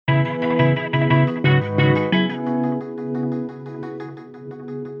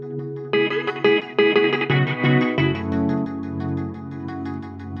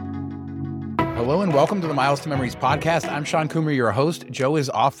Welcome to the Miles to Memories podcast. I'm Sean Coomer, your host. Joe is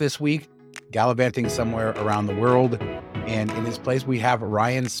off this week, gallivanting somewhere around the world. And in his place, we have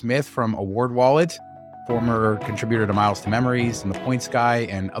Ryan Smith from Award Wallet, former contributor to Miles to Memories and The Points Guy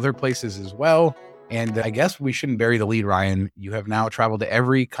and other places as well. And I guess we shouldn't bury the lead, Ryan. You have now traveled to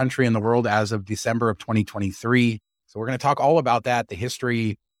every country in the world as of December of 2023. So we're going to talk all about that, the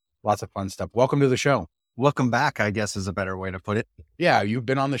history, lots of fun stuff. Welcome to the show. Welcome back, I guess is a better way to put it. Yeah, you've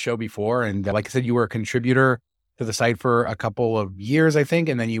been on the show before. And like I said, you were a contributor to the site for a couple of years, I think.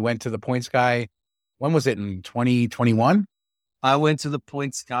 And then you went to The Points Guy. When was it, in 2021? I went to The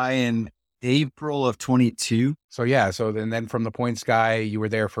Points Guy in April of 22. So yeah, then from The Points Guy, you were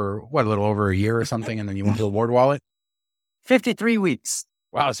there for a little over a year or something. And then you went to Award Wallet? 53 weeks.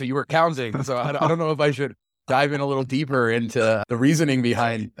 Wow, so you were counting. So I don't know if I should dive in a little deeper into the reasoning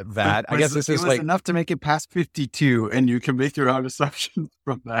behind that. I guess this is like enough to make it past 52, and you can make your own assumptions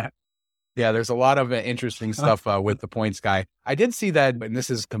from that. Yeah, there's a lot of interesting stuff with The Points Guy. I did see that, and this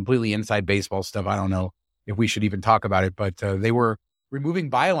is completely inside baseball stuff. I don't know if we should even talk about it, but they were removing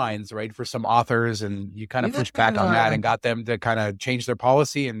bylines, right, for some authors, and you kind of pushed back on that and got them to kind of change their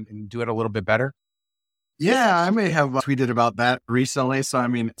policy and do it a little bit better. Yeah, I may have tweeted about that recently. So, I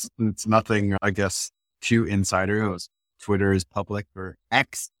mean, it's nothing, I guess, too insider. Twitter is public, or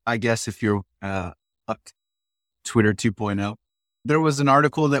X, I guess, if you're up to Twitter 2.0. There was an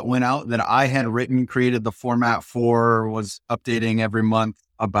article that went out that I had written, created the format for, was updating every month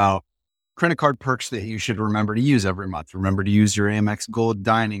about credit card perks that you should remember to use every month. Remember to use your Amex Gold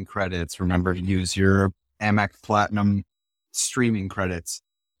dining credits. Remember to use your Amex Platinum streaming credits.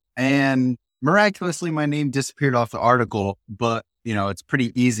 And miraculously, my name disappeared off the article, but it's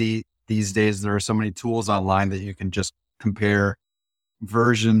pretty easy these days. There are so many tools online that you can just compare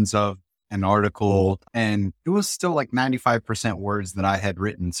versions of an article, and it was still like 95% words that I had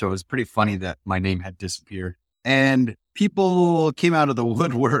written. So it was pretty funny that my name had disappeared. And people came out of the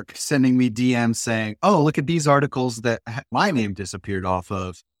woodwork sending me DMs saying, oh, look at these articles that my name disappeared off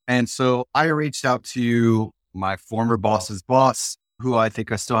of. And so I reached out to my former boss's boss, who I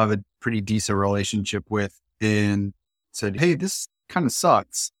think I still have a pretty decent relationship with, and said, hey, this kind of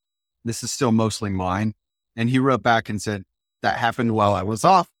sucks. This is still mostly mine. And he wrote back and said, that happened while I was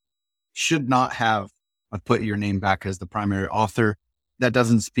off. Should not have put your name back as the primary author. That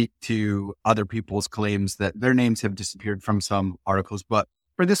doesn't speak to other people's claims that their names have disappeared from some articles. But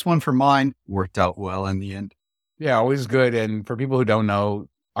for this one, for mine, worked out well in the end. Yeah, always good. And for people who don't know,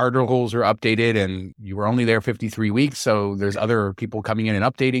 articles are updated, and you were only there 53 weeks. So there's other people coming in and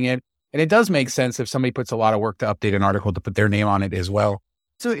updating it. And it does make sense if somebody puts a lot of work to update an article to put their name on it as well.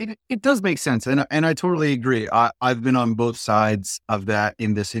 So it does make sense. And I totally agree. I've been on both sides of that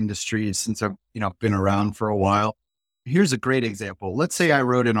in this industry since I've been around for a while. Here's a great example. Let's say I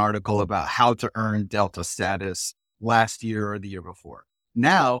wrote an article about how to earn Delta status last year or the year before.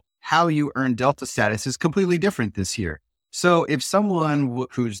 Now, how you earn Delta status is completely different this year. So if someone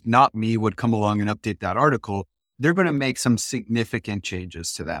who's not me would come along and update that article, they're going to make some significant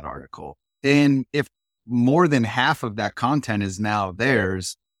changes to that article. And if more than half of that content is now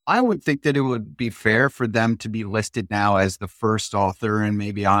theirs, I would think that it would be fair for them to be listed now as the first author, and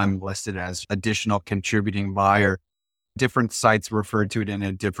maybe I'm listed as additional contributing by, or different sites refer to it in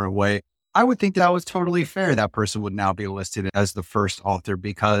a different way. I would think that was totally fair. That person would now be listed as the first author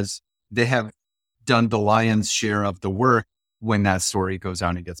because they have done the lion's share of the work when that story goes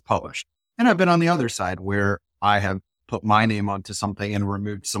out and gets published. And I've been on the other side where I have put my name onto something and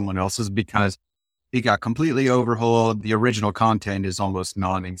removed someone else's because it got completely overhauled. The original content is almost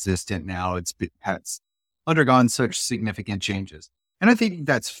non-existent now. Has undergone such significant changes. And I think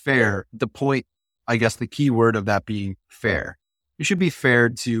that's fair. The point, I guess the key word of that being fair. It should be fair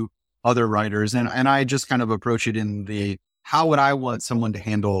to other writers. And I just kind of approach it in the, how would I want someone to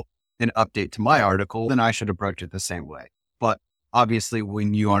handle an update to my article? Then I should approach it the same way. But obviously,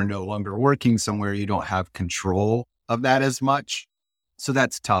 when you are no longer working somewhere, you don't have control of that as much. So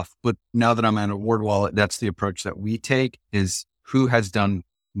that's tough. But now that I'm at Award Wallet, that's the approach that we take, is who has done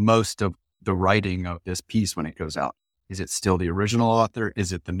most of the writing of this piece when it goes out? Is it still the original author?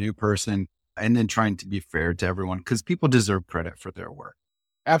 Is it the new person? And then trying to be fair to everyone, because people deserve credit for their work.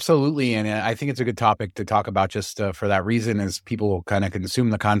 Absolutely. And I think it's a good topic to talk about just for that reason, as people kind of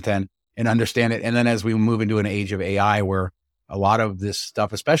consume the content and understand it. And then as we move into an age of AI, where a lot of this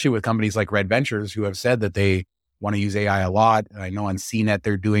stuff, especially with companies like Red Ventures, who have said that they want to use AI a lot. I know on CNET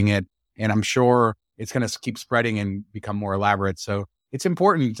they're doing it, and I'm sure it's going to keep spreading and become more elaborate. So it's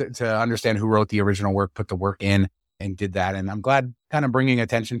important to understand who wrote the original work, put the work in, and did that. And I'm glad kind of bringing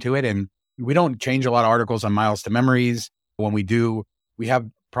attention to it. And we don't change a lot of articles on Miles to Memories. When we do, we have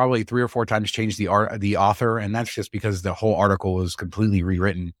probably 3 or 4 times changed the author. And that's just because the whole article was completely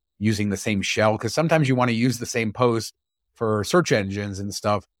rewritten using the same shell. Cause sometimes you want to use the same post for search engines and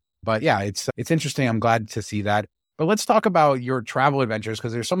stuff. But yeah, it's interesting. I'm glad to see that. But let's talk about your travel adventures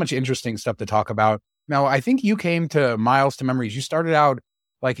because there's so much interesting stuff to talk about. Now, I think you came to Miles to Memories. You started out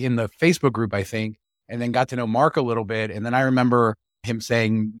like in the Facebook group, I think, and then got to know Mark a little bit. And then I remember him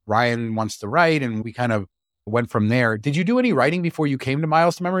saying, Ryan wants to write. And we kind of went from there. Did you do any writing before you came to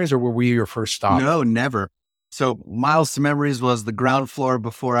Miles to Memories or were we your first stop? No, never. So Miles to Memories was the ground floor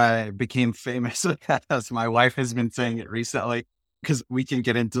before I became famous. As my wife has been saying it recently, because we can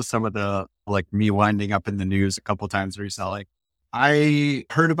get into some of the, like me winding up in the news a couple times recently. I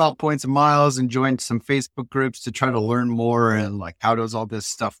heard about Points of Miles and joined some Facebook groups to try to learn more and like, how does all this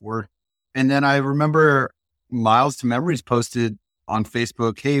stuff work? And then I remember Miles to Memories posted on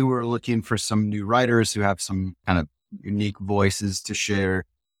Facebook, hey, we're looking for some new writers who have some kind of unique voices to share.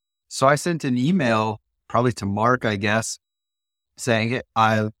 So I sent an email probably to Mark, I guess, saying, hey,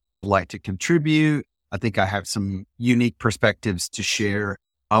 I'd like to contribute. I think I have some unique perspectives to share.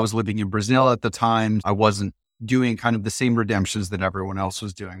 I was living in Brazil at the time. I wasn't doing kind of the same redemptions that everyone else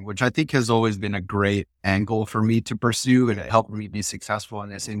was doing, which I think has always been a great angle for me to pursue, and it helped me be successful in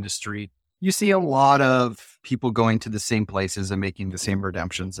this industry. You see a lot of people going to the same places and making the same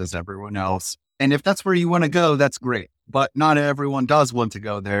redemptions as everyone else. And if that's where you want to go, that's great. But not everyone does want to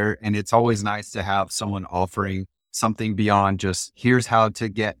go there. And it's always nice to have someone offering something beyond just, here's how to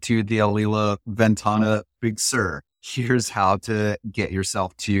get to the Alila Ventana Big Sur. Here's how to get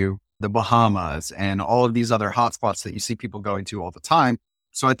yourself to the Bahamas and all of these other hotspots that you see people going to all the time.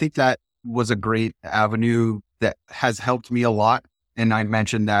 So I think that was a great avenue that has helped me a lot. And I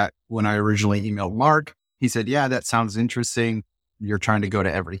mentioned that when I originally emailed Mark, he said, yeah, that sounds interesting. You're trying to go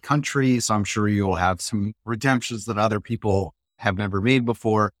to every country. So I'm sure you'll have some redemptions that other people have never made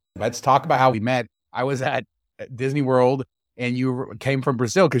before. Let's talk about how we met. I was at Disney World and you came from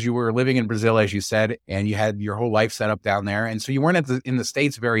Brazil because you were living in Brazil, as you said, and you had your whole life set up down there. And so you weren't in the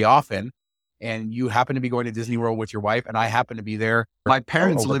States very often. And you happened to be going to Disney World with your wife, and I happened to be there. My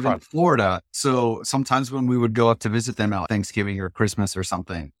parents live in Florida. So sometimes when we would go up to visit them at Thanksgiving or Christmas or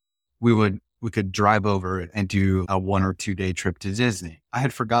something, we could drive over and do a 1 or 2 day trip to Disney. I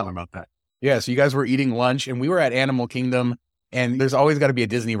had forgotten about that. Yeah. So you guys were eating lunch and we were at Animal Kingdom, and there's always got to be a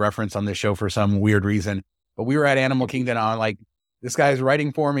Disney reference on this show for some weird reason. But we were at Animal Kingdom on like, this guy's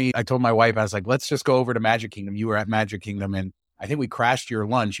writing for me. I told my wife, I was like, let's just go over to Magic Kingdom. You were at Magic Kingdom and I think we crashed your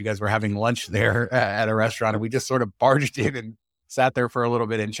lunch. You guys were having lunch there at a restaurant and we just sort of barged in and sat there for a little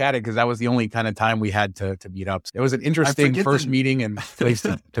bit and chatted because that was the only kind of time we had to meet up. It was an interesting first meeting and place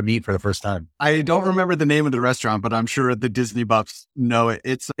to meet for the first time. I don't remember the name of the restaurant, but I'm sure the Disney buffs know it.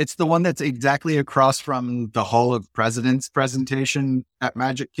 It's the one that's exactly across from the Hall of Presidents presentation at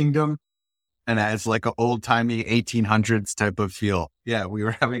Magic Kingdom. And it's like an old timey 1800s type of feel. Yeah, we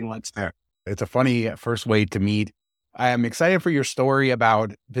were having lunch there. It's a funny first way to meet. I am excited for your story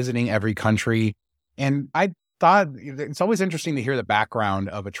about visiting every country. And I thought it's always interesting to hear the background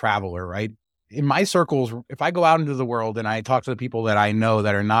of a traveler, right? In my circles, if I go out into the world and I talk to the people that I know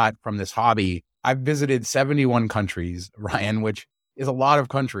that are not from this hobby, I've visited 71 countries, Ryan, which is a lot of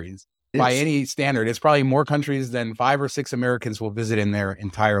countries. By any standard. It's probably more countries than 5 or 6 Americans will visit in their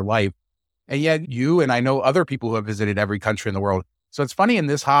entire life. And yet you and I know other people who have visited every country in the world. So it's funny in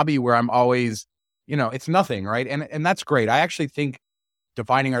this hobby where I'm always, it's nothing, right? And that's great. I actually think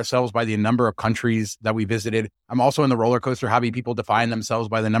defining ourselves by the number of countries that we visited. I'm also in the roller coaster hobby. People define themselves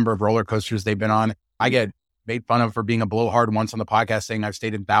by the number of roller coasters they've been on. I get made fun of for being a blowhard once on the podcast saying I've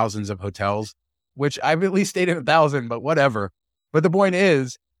stayed in thousands of hotels, which I've at least stayed in 1,000, but whatever. But the point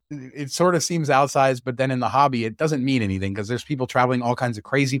is, it sort of seems outsized, but then in the hobby, it doesn't mean anything because there's people traveling all kinds of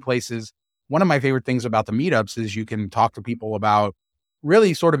crazy places. One of my favorite things about the meetups is you can talk to people about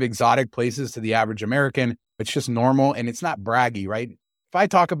really sort of exotic places to the average American. It's just normal and it's not braggy, right? If I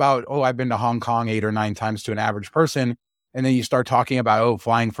talk about, I've been to Hong Kong 8 or 9 times to an average person, and then you start talking about,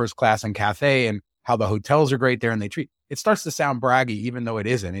 flying first class in Cathay and how the hotels are great there and it starts to sound braggy, even though it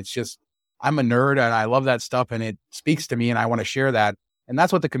isn't. It's just, I'm a nerd and I love that stuff and it speaks to me and I want to share that. And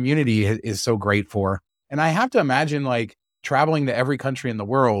that's what the community is so great for. And I have to imagine like traveling to every country in the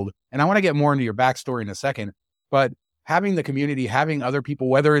world. And I want to get more into your backstory in a second, but having the community, having other people,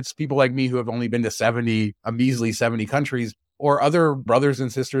 whether it's people like me who have only been to a measly 70 countries, or other brothers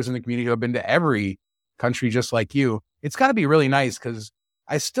and sisters in the community who have been to every country just like you, it's got to be really nice because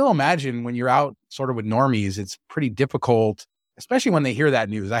I still imagine when you're out sort of with normies, it's pretty difficult, especially when they hear that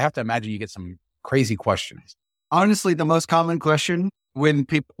news. I have to imagine you get some crazy questions. Honestly, the most common question when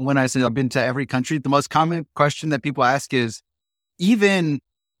I say I've been to every country, the most common question that people ask is, even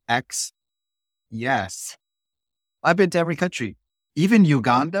X? Yes. I've been to every country. Even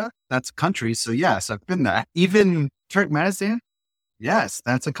Uganda, that's a country. So yes, I've been there. Even Turkmenistan, yes,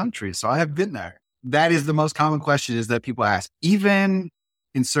 that's a country. So I have been there. That is the most common question is that people ask, even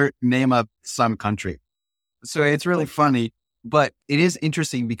insert name of some country. So it's really funny, but it is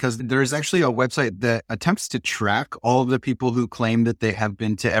interesting because there's actually a website that attempts to track all of the people who claim that they have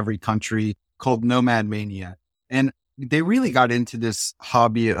been to every country called Nomad Mania. And they really got into this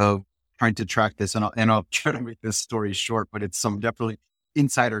hobby of trying to track this. And I'll try to make this story short, but it's some definitely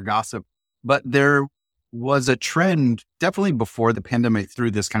insider gossip. But there was a trend, definitely before the pandemic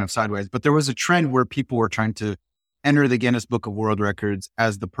threw this kind of sideways, but there was a trend where people were trying to enter the Guinness Book of World Records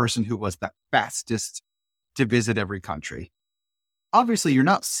as the person who was the fastest to visit every country. Obviously, you're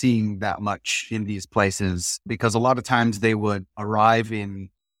not seeing that much in these places because a lot of times they would arrive in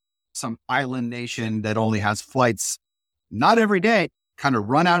some island nation that only has flights, not every day, kind of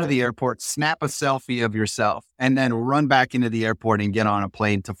run out of the airport, snap a selfie of yourself, and then run back into the airport and get on a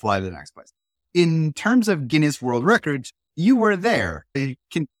plane to fly to the next place. In terms of Guinness World Records, you were there. You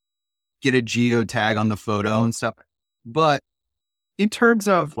can get a geotag on the photo and stuff. But in terms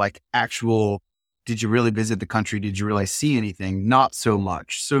of like actual, did you really visit the country? Did you really see anything? Not so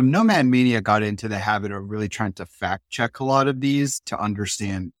much. So Nomad Mania got into the habit of really trying to fact check a lot of these to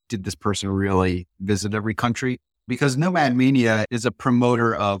understand, did this person really visit every country? Because Nomad Mania is a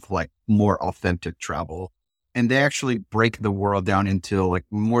promoter of like more authentic travel. And they actually break the world down into like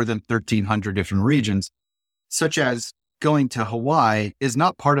more than 1,300 different regions, such as going to Hawaii is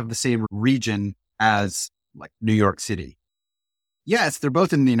not part of the same region as like New York City. Yes, they're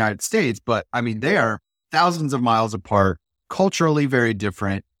both in the United States, but I mean, they are thousands of miles apart, culturally very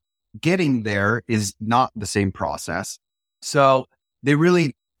different. Getting there is not the same process. So they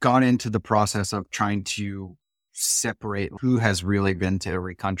really got into the process of trying to separate who has really been to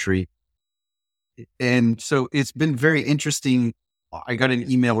every country. And so it's been very interesting. I got an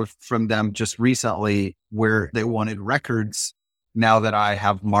email from them just recently where they wanted records. Now that I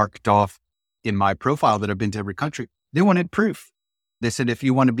have marked off in my profile that I've been to every country, they wanted proof. They said, if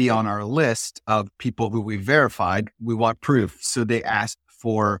you want to be on our list of people who we verified, we want proof. So they asked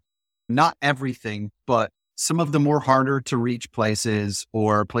for not everything, but some of the more harder to reach places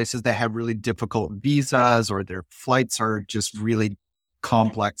or places that have really difficult visas or their flights are just really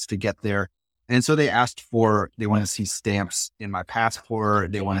complex to get there. And so they asked they want to see stamps in my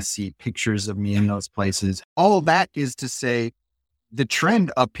passport. They want to see pictures of me in those places. All of that is to say the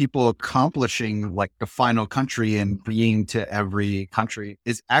trend of people accomplishing like the final country and being to every country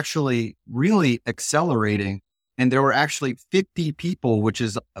is actually really accelerating. And there were actually 50 people, which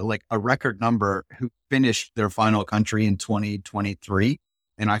is like a record number, who finished their final country in 2023.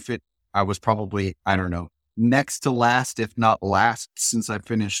 And I was probably, I don't know, next to last, if not last, since I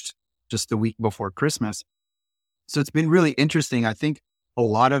finished just the week before Christmas. So it's been really interesting. I think a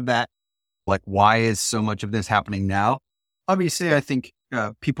lot of that, like, why is so much of this happening now? Obviously, I think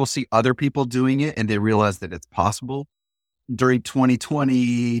people see other people doing it and they realize that it's possible. During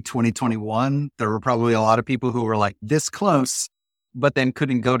 2020, 2021, there were probably a lot of people who were like this close, but then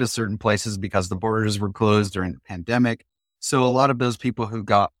couldn't go to certain places because the borders were closed during the pandemic. So a lot of those people who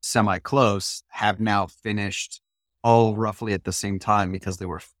got semi-close have now finished all roughly at the same time because they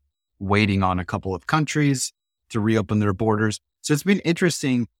were waiting on a couple of countries to reopen their borders. So it's been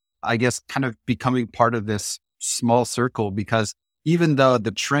interesting, I guess, kind of becoming part of this small circle, because even though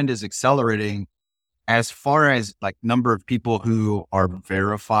the trend is accelerating, as far as like number of people who are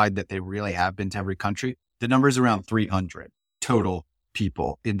verified that they really have been to every country, the number is around 300 total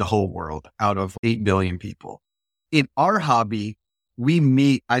people in the whole world out of 8 billion people. In our hobby, we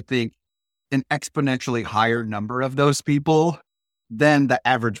meet, I think, an exponentially higher number of those people than the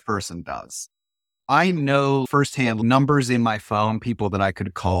average person does. I know firsthand numbers in my phone, people that I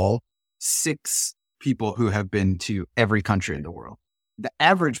could call, 6 people who have been to every country in the world. The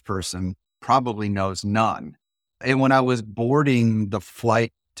average person probably knows none. And when I was boarding the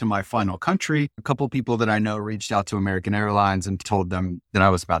flight to my final country, a couple of people that I know reached out to American Airlines and told them that I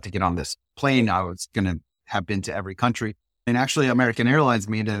was about to get on this plane. I was going to have been to every country. And actually, American Airlines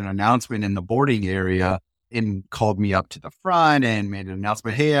made an announcement in the boarding area and called me up to the front and made an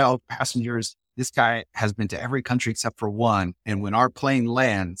announcement. Hey, all passengers, this guy has been to every country except for one. And when our plane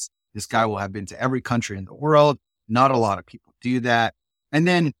lands, this guy will have been to every country in the world. Not a lot of people do that. And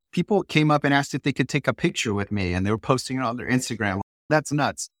then people came up and asked if they could take a picture with me, and they were posting it on their Instagram. That's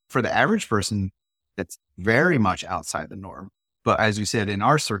nuts. For the average person, that's very much outside the norm. But as you said, in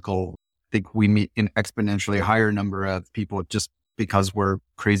our circle, I think we meet an exponentially higher number of people just because we're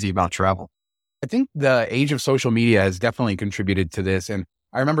crazy about travel. I think the age of social media has definitely contributed to this. And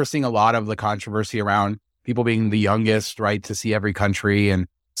I remember seeing a lot of the controversy around people being the youngest, right, to see every country and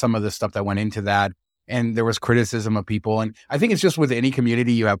some of the stuff that went into that. And there was criticism of people. And I think it's just with any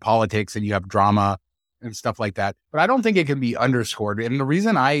community, you have politics and you have drama and stuff like that. But I don't think it can be underscored. And the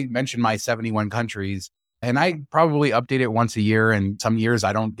reason I mentioned my 71 countries, and I probably update it once a year, and some years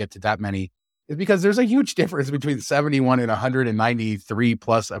I don't get to that many, is because there's a huge difference between 71 and 193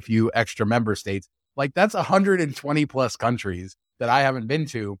 plus a few extra member states. Like that's 120 plus countries that I haven't been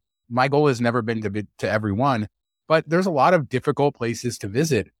to. My goal has never been to every one, but there's a lot of difficult places to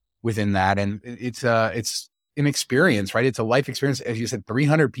visit within that. And it's an experience, right? It's a life experience. As you said,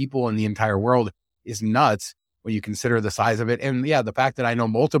 300 people in the entire world is nuts when you consider the size of it. And yeah, the fact that I know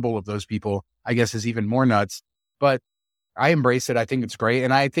multiple of those people, I guess, is even more nuts, but I embrace it. I think it's great.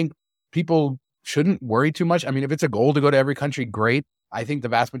 And I think people shouldn't worry too much. I mean, if it's a goal to go to every country, great. I think the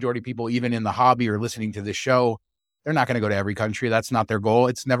vast majority of people, even in the hobby or listening to this show, they're not going to go to every country. That's not their goal.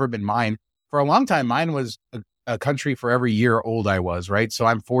 It's never been mine. For a long time, mine was a country for every year old I was, right? So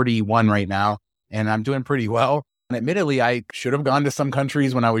I'm 41 right now, and I'm doing pretty well. And admittedly, I should have gone to some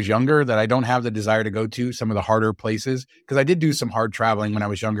countries when I was younger that I don't have the desire to go to, some of the harder places, because I did do some hard traveling when I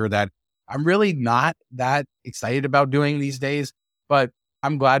was younger that I'm really not that excited about doing these days. But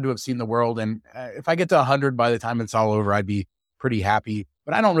I'm glad to have seen the world. And if I get to 100 by the time it's all over, I'd be pretty happy.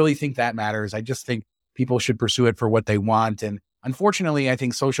 But I don't really think that matters. I just think people should pursue it for what they want. And unfortunately, I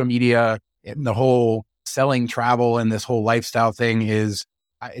think social media and the whole selling travel and this whole lifestyle thing it's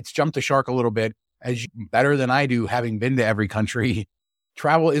jumped the shark a little bit. As better than I do, having been to every country,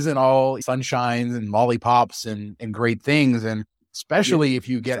 travel isn't all sunshines and lollipops and great things. And especially if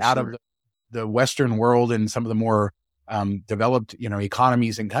you get out of the Western world and some of the more developed,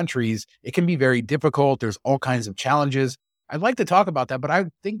 economies and countries, it can be very difficult. There's all kinds of challenges. I'd like to talk about that, but I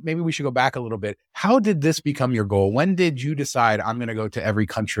think maybe we should go back a little bit. How did this become your goal? When did you decide I'm going to go to every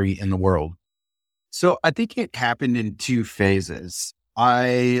country in the world? So I think it happened in two phases.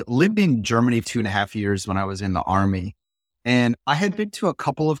 I lived in Germany 2.5 years when I was in the army, and I had been to a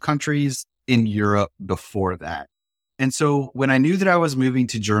couple of countries in Europe before that. And so when I knew that I was moving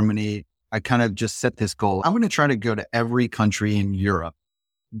to Germany, I kind of just set this goal. I'm going to try to go to every country in Europe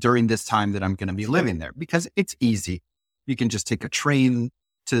during this time that I'm going to be living there because it's easy. You can just take a train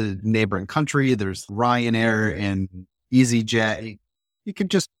to neighboring country. There's Ryanair and EasyJet. You can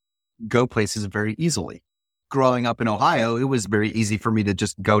just go places very easily. Growing up in Ohio, it was very easy for me to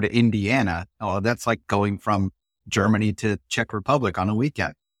just go to Indiana. Oh, that's like going from Germany to Czech Republic on a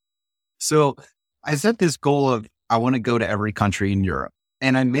weekend. So I set this goal of I want to go to every country in Europe.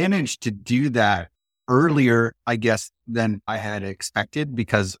 And I managed to do that earlier, I guess, than I had expected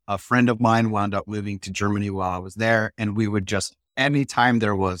because a friend of mine wound up moving to Germany while I was there. And we would just, anytime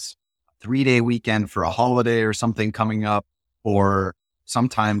there was a 3-day weekend for a holiday or something coming up, or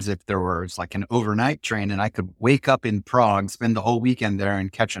sometimes if there was like an overnight train and I could wake up in Prague, spend the whole weekend there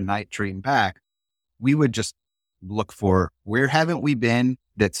and catch a night train back, we would just look for where haven't we been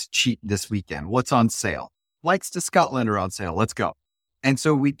that's cheap this weekend? What's on sale? Flights to Scotland are on sale. Let's go. And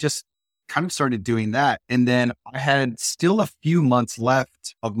so we just kind of started doing that. And then I had still a few months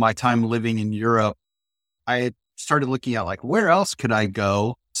left of my time living in Europe. I started looking at like, where else could I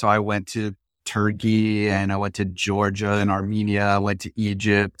go? So I went to Turkey and I went to Georgia and Armenia. I went to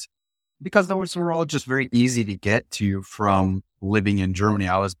Egypt because those were all just very easy to get to from living in Germany.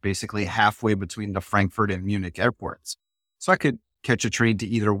 I was basically halfway between the Frankfurt and Munich airports. So I could catch a train to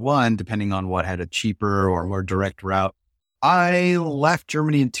either one, depending on what had a cheaper or more direct route. I left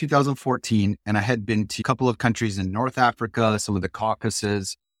Germany in 2014 and I had been to a couple of countries in North Africa, some of the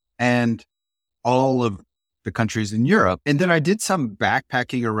Caucasus, and all of the countries in Europe. And then I did some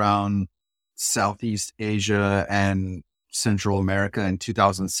backpacking around Southeast Asia and Central America in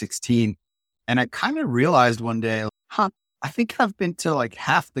 2016. And I kind of realized one day, I think I've been to like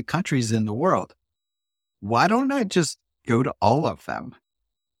half the countries in the world. Why don't I just go to all of them?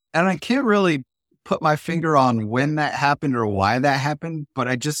 And I can't really put my finger on when that happened or why that happened, but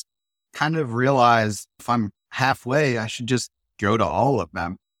I just kind of realized if I'm halfway, I should just go to all of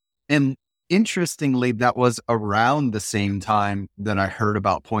them. And interestingly, that was around the same time that I heard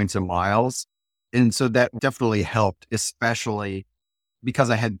about Points and Miles. And so that definitely helped, especially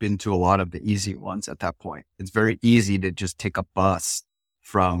because I had been to a lot of the easy ones at that point. It's very easy to just take a bus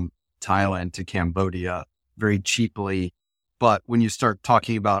from Thailand to Cambodia very cheaply. But when you start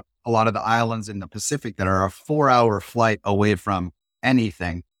talking about a lot of the islands in the Pacific that are a 4-hour flight away from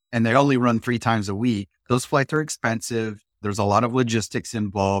anything, and they only run 3 times a week, those flights are expensive. There's a lot of logistics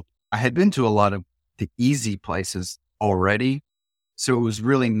involved. I had been to a lot of the easy places already. So it was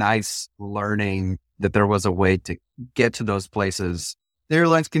really nice learning that there was a way to get to those places the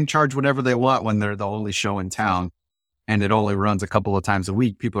airlines can charge whatever they want when they're the only show in town and it only runs a couple of times a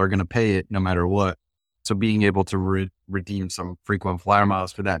week. People are going to pay it no matter what. So being able to redeem some frequent flyer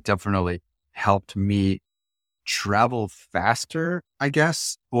miles for that definitely helped me travel faster, I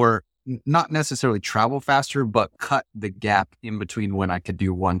guess, or not necessarily travel faster, but cut the gap in between when I could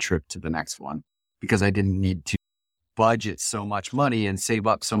do one trip to the next one, because I didn't need to budget so much money and save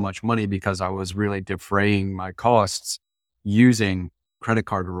up so much money because I was really defraying my costs using credit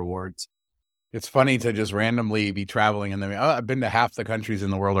card rewards. It's funny to just randomly be traveling and then, I've been to half the countries in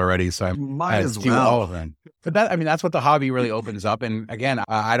the world already, so I Might as do well. all of them. But that, I mean, that's what the hobby really opens up. And again,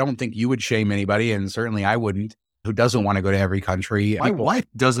 I don't think you would shame anybody, and certainly I wouldn't, who doesn't want to go to every country. My wife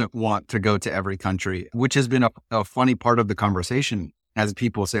doesn't want to go to every country, which has been a funny part of the conversation as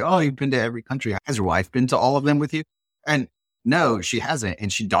people say, oh, you've been to every country. Has your wife been to all of them with you? And no, she hasn't.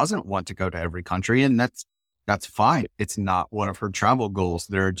 And she doesn't want to go to every country. And that's fine. It's not one of her travel goals.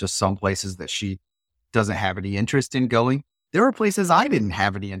 There are just some places that she doesn't have any interest in going. There are places I didn't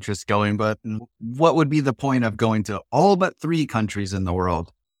have any interest going, but what would be the point of going to all but 3 countries in the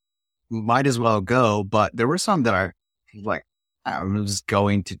world? Might as well go. But there were some that I was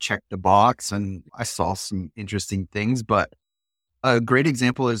going to check the box and I saw some interesting things. But a great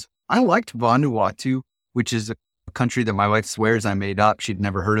example is I liked Vanuatu, which is a country that my wife swears I made up. She'd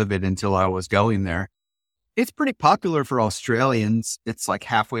never heard of it until I was going there. It's pretty popular for Australians. It's like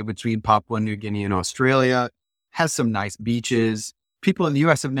halfway between Papua New Guinea and Australia, has some nice beaches. People in the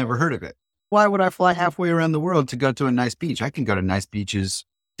US have never heard of it. Why would I fly halfway around the world to go to a nice beach? I can go to nice beaches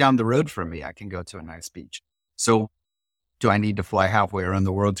down the road from me. I can go to a nice beach. So do I need to fly halfway around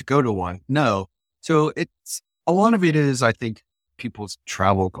the world to go to one? No. So it's a lot of it is, I think, people's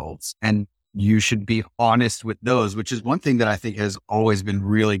travel goals, and you should be honest with those, which is one thing that I think has always been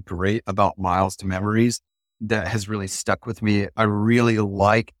really great about Miles to Memories that has really stuck with me. I really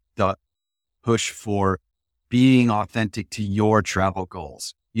like the push for being authentic to your travel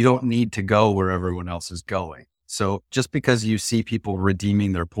goals. You don't need to go where everyone else is going. So just because you see people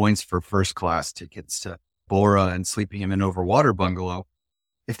redeeming their points for first class tickets to Bora and sleeping in an overwater bungalow,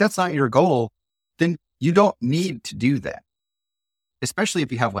 if that's not your goal, then you don't need to do that. Especially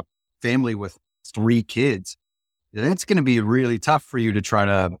if you have a family with 3 kids, then it's going to be really tough for you to try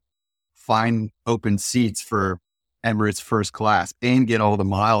to find open seats for Emirates first class and get all the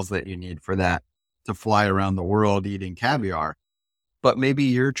miles that you need for that to fly around the world eating caviar. But maybe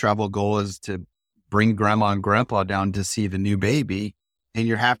your travel goal is to bring grandma and grandpa down to see the new baby, and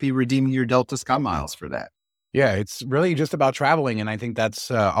you're happy redeeming your Delta Sky miles for that. Yeah, it's really just about traveling. And I think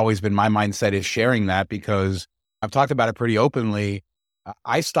that's always been my mindset, is sharing that, because I've talked about it pretty openly.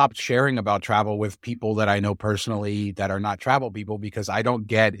 I stopped sharing about travel with people that I know personally that are not travel people, because I don't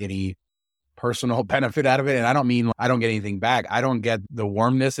get any personal benefit out of it. And I don't mean I don't get anything back. I don't get the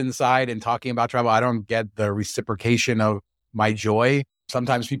warmness inside in talking about travel. I don't get the reciprocation of my joy.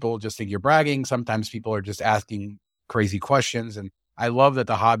 Sometimes people just think you're bragging. Sometimes people are just asking crazy questions. And I love that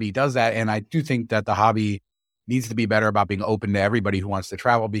the hobby does that. And I do think that the hobby needs to be better about being open to everybody who wants to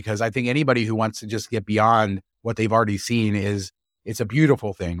travel, because I think anybody who wants to just get beyond what they've already seen it's a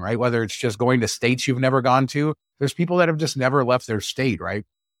beautiful thing, right? Whether it's just going to states you've never gone to, there's people that have just never left their state, right?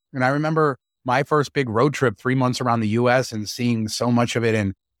 And I remember my first big road trip, 3 months around the US, and seeing so much of it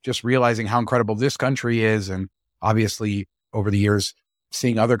and just realizing how incredible this country is. And obviously over the years,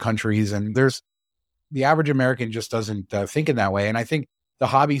 seeing other countries, and the average American just doesn't think in that way. And I think the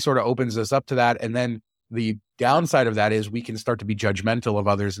hobby sort of opens us up to that. And then the downside of that is we can start to be judgmental of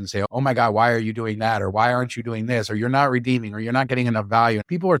others and say, oh my God, why are you doing that? Or why aren't you doing this? Or you're not redeeming, or you're not getting enough value.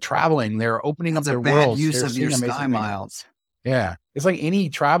 People are traveling. They're opening up their worlds. Use of your Sky Miles. Yeah. It's like any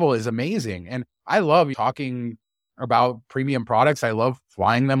travel is amazing. And I love talking about premium products. I love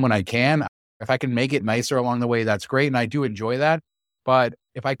flying them when I can. If I can make it nicer along the way, that's great. And I do enjoy that. But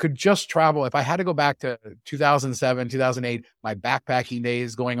if I could just travel, if I had to go back to 2007, 2008, my backpacking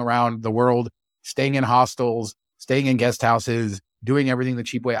days, going around the world, staying in hostels, staying in guest houses, doing everything the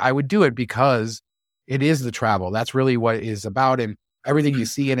cheap way, I would do it, because it is the travel. That's really what it is about. And everything you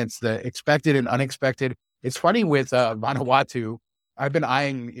see, and it's the expected and unexpected. It's funny with Vanuatu. I've been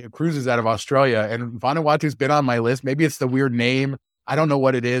eyeing cruises out of Australia, and Vanuatu's been on my list. Maybe it's the weird name. I don't know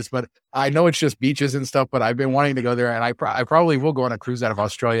what it is, but I know it's just beaches and stuff, but I've been wanting to go there, and I probably will go on a cruise out of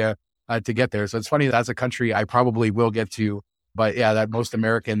Australia to get there. So it's funny, that's a country I probably will get to, but yeah, that most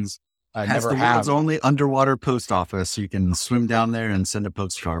Americans never have. It's only underwater post office. You can swim down there and send a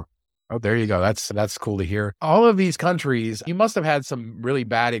postcard. Oh, there you go. That's cool to hear. All of these countries, you must have had some really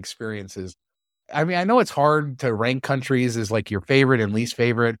bad experiences. I mean, I know it's hard to rank countries as like your favorite and least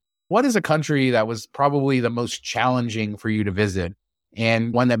favorite. What is a country that was probably the most challenging for you to visit?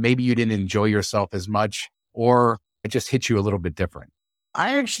 and one that maybe you didn't enjoy yourself as much, or it just hit you a little bit different?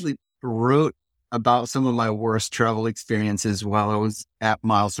 I actually wrote about some of my worst travel experiences while I was at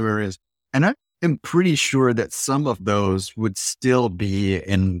Miles Ramirez. And I am pretty sure that some of those would still be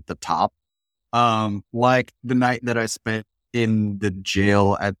in the top. Like the night that I spent in the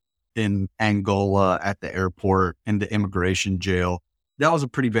jail in Angola at the airport, in the immigration jail. That was a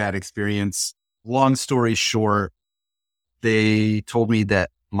pretty bad experience. Long story short, they told me that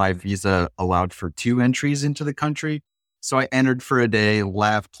my visa allowed for 2 entries into the country. So I entered for a day,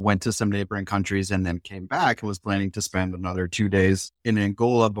 left, went to some neighboring countries, and then came back and was planning to spend another 2 days in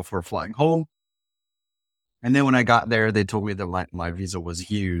Angola before flying home. And then when I got there, they told me that my visa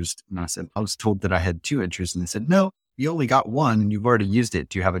was used. And I said, I was told that I had 2 entries. And they said, no, you only got 1 and you've already used it.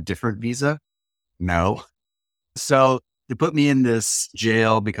 Do you have a different visa? No. So they put me in this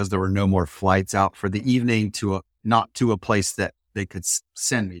jail because there were no more flights out for the evening not to a place that they could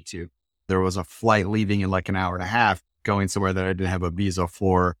send me to. There was a flight leaving in like an hour and a half going somewhere that I didn't have a visa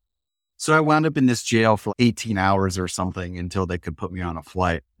for. So I wound up in this jail for 18 hours or something until they could put me on a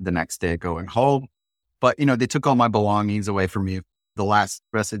flight the next day going home. But, they took all my belongings away from me. The last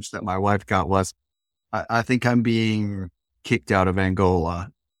message that my wife got was, I think I'm being kicked out of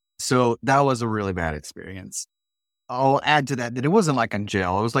Angola. So that was a really bad experience. I'll add to that it wasn't like in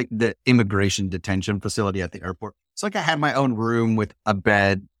jail. It was like the immigration detention facility at the airport. It's like I had my own room with a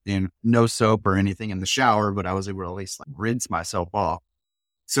bed and no soap or anything in the shower, but I was able to at least rinse myself off.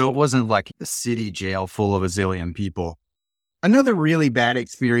 So it wasn't like the city jail full of a zillion people. Another really bad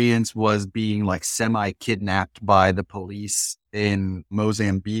experience was being semi-kidnapped by the police in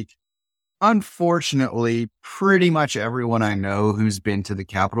Mozambique. Unfortunately, pretty much everyone I know who's been to the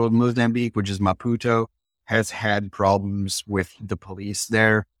capital of Mozambique, which is Maputo, has had problems with the police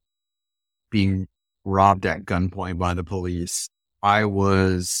there, being robbed at gunpoint by the police. I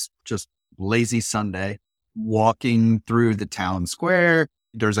was just lazy Sunday walking through the town square.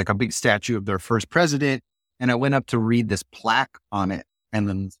 There's a big statue of their first president. And I went up to read this plaque on it. And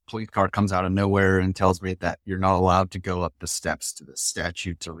then the police car comes out of nowhere and tells me that you're not allowed to go up the steps to the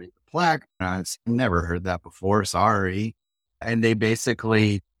statue to read the plaque. And I never heard that before. Sorry. And they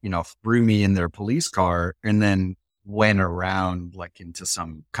basically, threw me in their police car and then went around into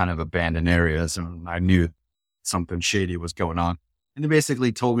some kind of abandoned areas. And I knew something shady was going on. And they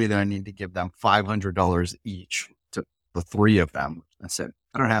basically told me that I need to give them $500 each to the 3 of them. I said,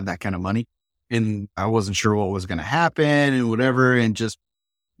 I don't have that kind of money. And I wasn't sure what was going to happen and whatever. And just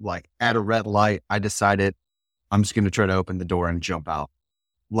at a red light, I decided I'm just going to try to open the door and jump out.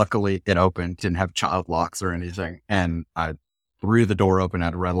 Luckily, it opened, didn't have child locks or anything. And I threw the door open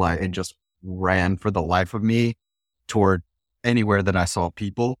at a red light and just ran for the life of me toward anywhere that I saw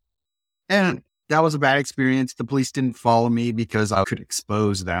people. And that was a bad experience. The police didn't follow me because I could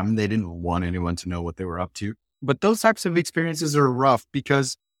expose them. They didn't want anyone to know what they were up to. But those types of experiences are rough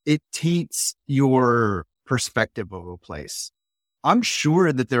because it taints your perspective of a place. I'm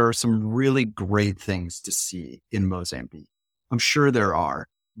sure that there are some really great things to see in Mozambique. I'm sure there are,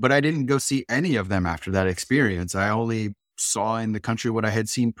 but I didn't go see any of them after that experience. I only saw in the country what I had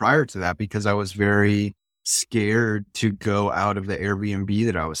seen prior to that because I was very scared to go out of the Airbnb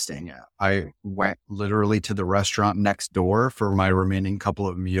that I was staying at. I went literally to the restaurant next door for my remaining couple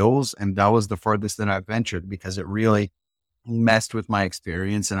of meals. And that was the farthest that I ventured because it really messed with my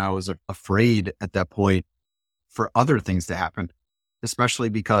experience. And I was afraid at that point for other things to happen, especially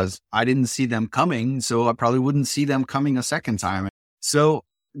because I didn't see them coming. So I probably wouldn't see them coming a second time. So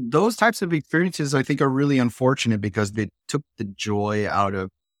those types of experiences, I think, are really unfortunate because they took the joy out of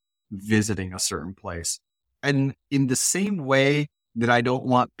visiting a certain place. And in the same way that I don't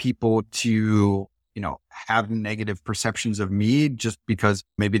want people to, have negative perceptions of me just because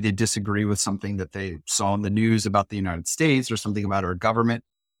maybe they disagree with something that they saw in the news about the United States or something about our government.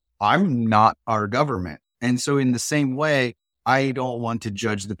 I'm not our government. And so in the same way, I don't want to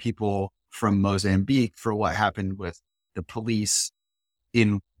judge the people from Mozambique for what happened with the police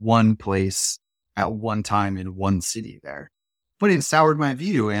in one place at one time in one city there. But it soured my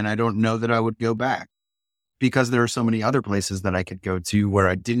view, and I don't know that I would go back because there are so many other places that I could go to where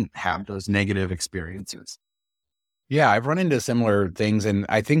I didn't have those negative experiences. Yeah, I've run into similar things. And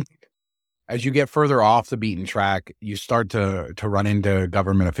I think as you get further off the beaten track, you start to run into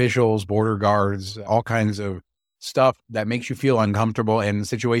government officials, border guards, all kinds of stuff that makes you feel uncomfortable and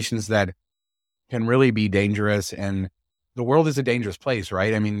situations that can really be dangerous. And the world is a dangerous place,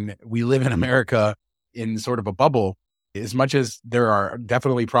 right? I mean, we live in America in sort of a bubble. As much as there are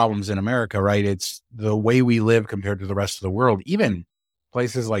definitely problems in America, right? It's the way we live compared to the rest of the world. Even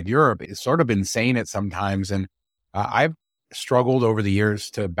places like Europe is sort of insane at sometimes. And I've struggled over the years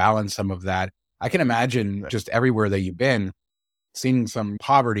to balance some of that. I can imagine just everywhere that you've been, seeing some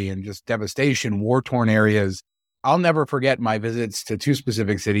poverty and just devastation, war-torn areas. I'll never forget my visits to two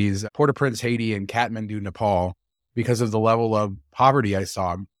specific cities, Port-au-Prince, Haiti, and Kathmandu, Nepal, because of the level of poverty I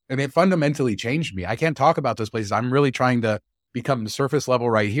saw. And it fundamentally changed me. I can't talk about those places. I'm really trying to become surface level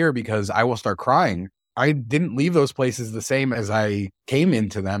right here because I will start crying. I didn't leave those places the same as I came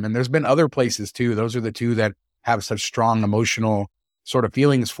into them. And there's been other places too. Those are the two that have such strong emotional sort of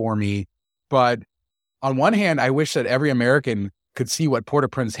feelings for me. But on one hand, I wish that every American could see what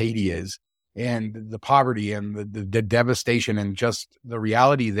Port-au-Prince, Haiti is, and the poverty and the devastation and just the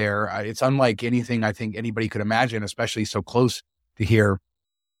reality there. It's unlike anything I think anybody could imagine, especially so close to here.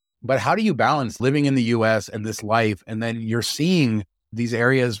 But how do you balance living in the US and this life, and then you're seeing these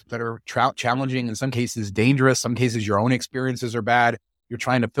areas that are challenging, in some cases dangerous, some cases your own experiences are bad. You're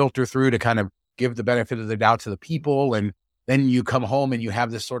trying to filter through to kind of give the benefit of the doubt to the people, and then you come home and you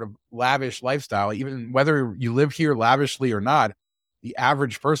have this sort of lavish lifestyle. Even whether you live here lavishly or not, the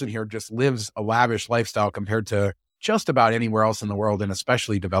average person here just lives a lavish lifestyle compared to just about anywhere else in the world, and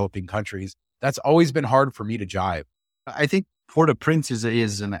especially developing countries. That's always been hard for me to jive. I think Port-au-Prince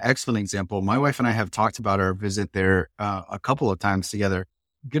is an excellent example. My wife and I have talked about our visit there a couple of times together.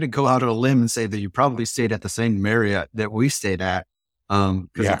 I'm going to go out on a limb and say that you probably stayed at the same Marriott that we stayed at.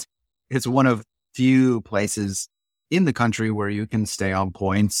 Because it's one of few places in the country where you can stay on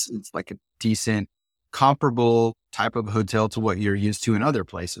points. It's like a decent, comparable type of hotel to what you're used to in other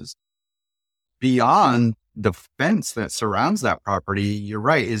places. Beyond the fence that surrounds that property, you're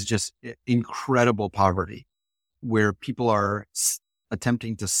right, is just incredible poverty, where people are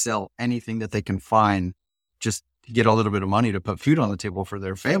attempting to sell anything that they can find just to get a little bit of money to put food on the table for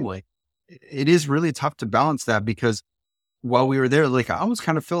their family. It is really tough to balance that, because while we were there, like, I almost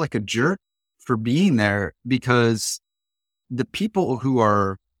kind of feel like a jerk for being there, because the people who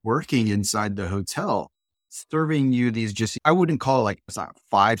are working inside the hotel serving you these, just, I wouldn't call it like, it's not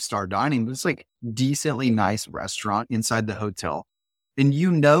 5-star dining, but it's like decently nice restaurant inside the hotel. And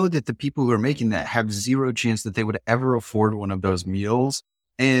you know that the people who are making that have zero chance that they would ever afford one of those meals.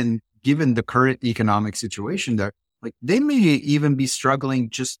 And given the current economic situation there, like, they may even be struggling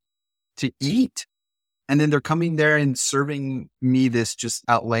just to eat. And then they're coming there and serving me this just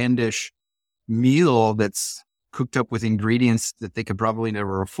outlandish meal that's cooked up with ingredients that they could probably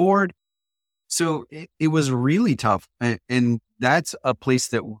never afford. So it was really tough. And that's a place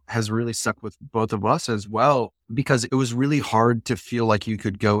that has really stuck with both of us as well, because it was really hard to feel like you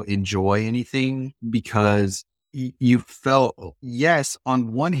could go enjoy anything, because you felt, yes,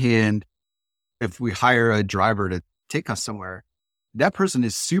 on one hand, if we hire a driver to take us somewhere, that person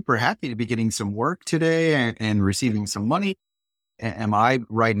is super happy to be getting some work today and receiving some money. Am I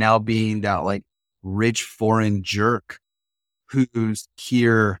right now being that like rich foreign jerk who's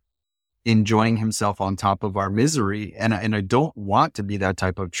here enjoying himself on top of our misery? And I don't want to be that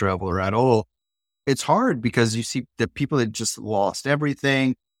type of traveler at all. It's hard because you see the people that just lost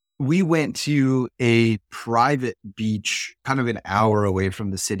everything. We went to a private beach kind of an hour away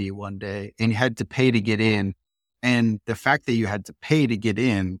from the city one day, and you had to pay to get in. And the fact that you had to pay to get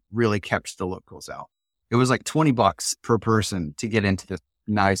in really kept the locals out. It was like $20 per person to get into this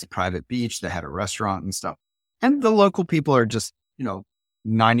nice private beach that had a restaurant and stuff. And the local people are just,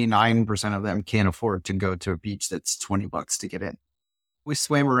 99% of them can't afford to go to a beach that's $20 to get in. We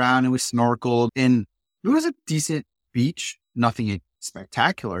swam around and we snorkeled, and it was a decent beach, nothing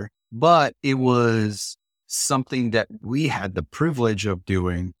spectacular, but it was something that we had the privilege of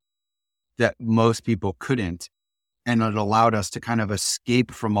doing that most people couldn't. And it allowed us to kind of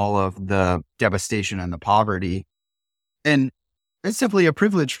escape from all of the devastation and the poverty. And it's simply a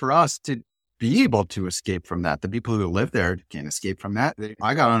privilege for us to be able to escape from that. The people who live there can't escape from that.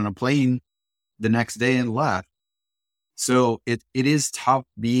 I got on a plane the next day and left. So it is tough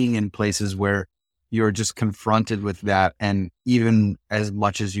being in places where you're just confronted with that. And even as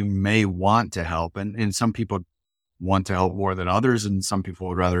much as you may want to help, and some people want to help more than others, and some people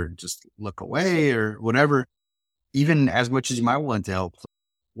would rather just look away or whatever. Even as much as you might want to help,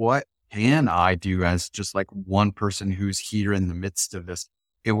 what can I do as just like one person who's here in the midst of this?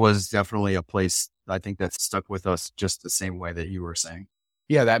 It was definitely a place, I think, that stuck with us just the same way that you were saying.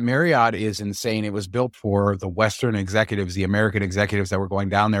 Yeah, that Marriott is insane. It was built for the Western executives, the American executives that were going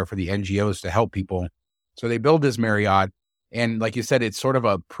down there for the NGOs to help people. So they built this Marriott. And like you said, it's sort of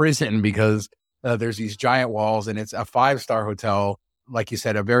a prison because there's these giant walls, and it's a 5-star hotel. Like you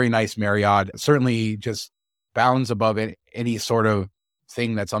said, a very nice Marriott, certainly just bounds above it, any sort of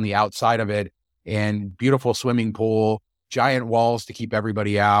thing that's on the outside of it, and beautiful swimming pool, giant walls to keep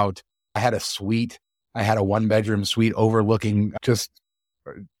everybody out. I had a suite I had a 1-bedroom suite overlooking just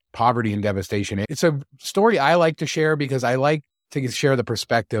poverty and devastation. It's a story I like to share because I like to share the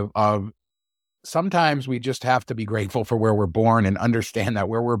perspective of sometimes we just have to be grateful for where we're born and understand that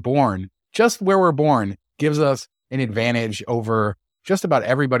where we're born, just where we're born, gives us an advantage over just about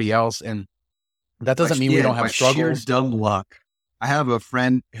everybody else. And that doesn't mean we don't have struggles. Sheer dumb luck. I have a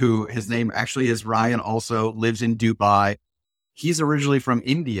friend who his name actually is Ryan, also lives in Dubai. He's originally from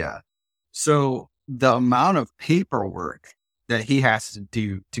India. So the amount of paperwork that he has to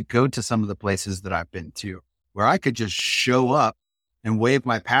do to go to some of the places that I've been to, where I could just show up and wave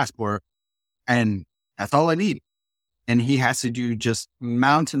my passport and that's all I need. And he has to do just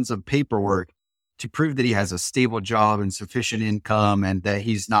mountains of paperwork to prove that he has a stable job and sufficient income and that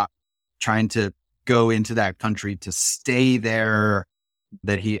he's not trying to go into that country to stay there,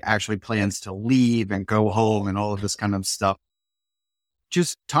 that he actually plans to leave and go home and all of this kind of stuff.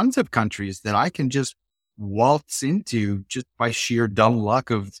 Just tons of countries that I can just waltz into just by sheer dumb luck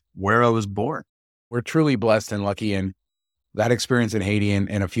of where I was born. We're truly blessed and lucky. And that experience in Haiti and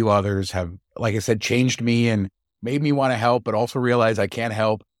a few others have, like I said, changed me and made me want to help, but also realize I can't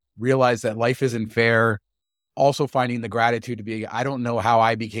help, realize that life isn't fair. Also finding the gratitude to be, I don't know how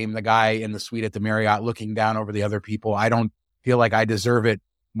I became the guy in the suite at the Marriott looking down over the other people. I don't feel like I deserve it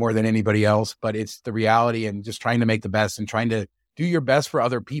more than anybody else, but it's the reality and just trying to make the best and trying to do your best for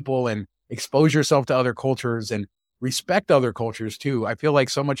other people and expose yourself to other cultures and respect other cultures too. I feel like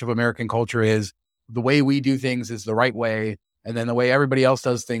so much of American culture is the way we do things is the right way. And then the way everybody else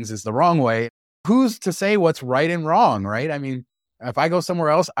does things is the wrong way. Who's to say what's right and wrong, right? I mean, if I go somewhere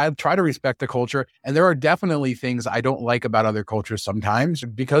else, I try to respect the culture. And there are definitely things I don't like about other cultures sometimes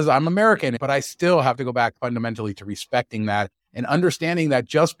because I'm American, but I still have to go back fundamentally to respecting that and understanding that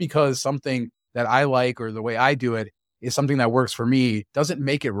just because something that I like or the way I do it is something that works for me doesn't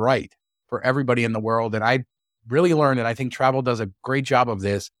make it right for everybody in the world. And I really learned, and I think travel does a great job of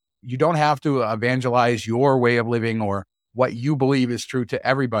this. You don't have to evangelize your way of living or what you believe is true to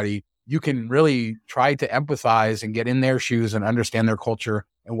everybody. You can really try to empathize and get in their shoes and understand their culture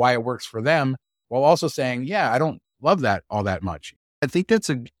and why it works for them, while also saying, yeah, I don't love that all that much. I think that's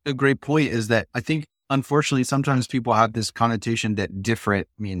a great point, is that I think, unfortunately, sometimes people have this connotation that different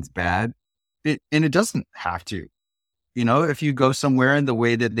means bad. And it doesn't have to. You know, if you go somewhere and the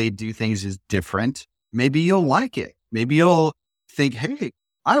way that they do things is different, maybe you'll like it. Maybe you'll think, hey,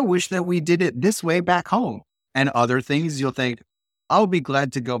 I wish that we did it this way back home. And other things you'll think, I'll be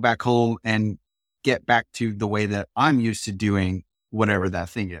glad to go back home and get back to the way that I'm used to doing whatever that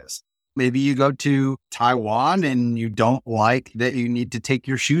thing is. Maybe you go to Taiwan and you don't like that you need to take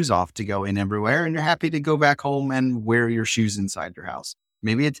your shoes off to go in everywhere, and you're happy to go back home and wear your shoes inside your house.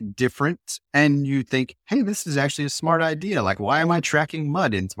 Maybe it's different and you think, hey, this is actually a smart idea. Like, why am I tracking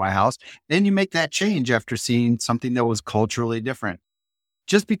mud into my house? Then you make that change after seeing something that was culturally different.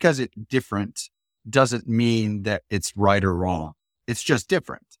 Just because it's different doesn't mean that it's right or wrong. It's just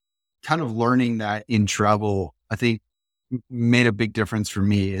different. Kind of learning that in travel, I think, made a big difference for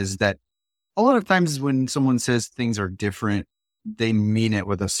me, is that a lot of times when someone says things are different, they mean it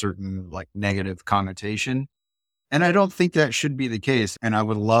with a certain like negative connotation. And I don't think that should be the case. And I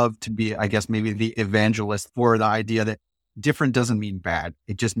would love to be, I guess, maybe the evangelist for the idea that different doesn't mean bad.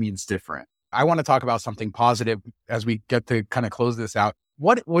 It just means different. I want to talk about something positive as we get to kind of close this out.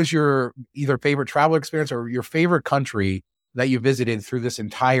 What was your either favorite travel experience or your favorite country that you visited through this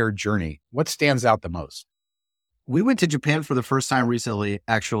entire journey? What stands out the most? We went to Japan for the first time recently,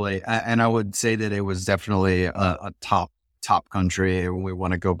 actually. And I would say that it was definitely a top country. We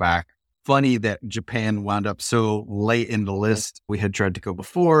want to go back. Funny that Japan wound up so late in the list. We had tried to go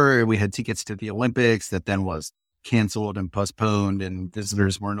before. We had tickets to the Olympics that then was canceled and postponed, and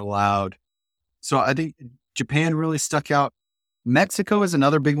visitors weren't allowed. So I think Japan really stuck out. Mexico is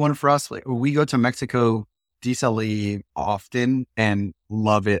another big one for us. Like, we go to Mexico decently often and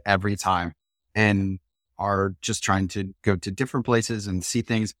love it every time, and are just trying to go to different places and see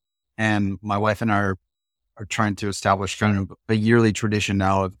things. And my wife and I are trying to establish kind of a yearly tradition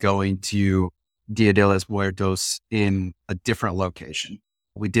now of going to Dia de los Muertos in a different location.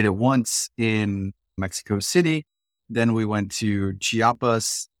 We did it once in Mexico City. Then we went to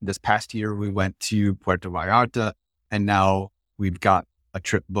Chiapas. This past year, we went to Puerto Vallarta. And now we've got a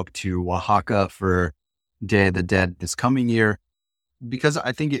trip booked to Oaxaca for Day of the Dead this coming year, because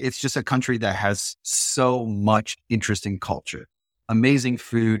I think it's just a country that has so much interesting culture, amazing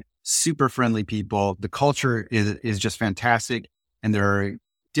food, super friendly people. The culture is just fantastic. And there are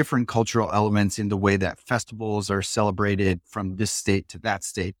different cultural elements in the way that festivals are celebrated from this state to that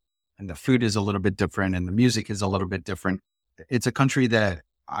state. And the food is a little bit different and the music is a little bit different. It's a country that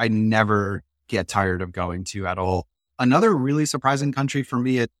I never get tired of going to at all. Another really surprising country for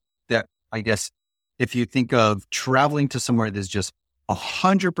me that I guess if you think of traveling to somewhere that's just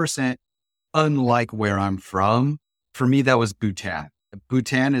 100% unlike where I'm from, for me, that was Bhutan.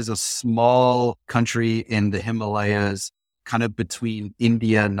 Bhutan is a small country in the Himalayas, kind of between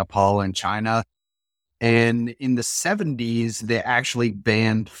India, Nepal, and China. And in the 70s, they actually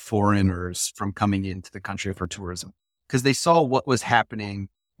banned foreigners from coming into the country for tourism because they saw what was happening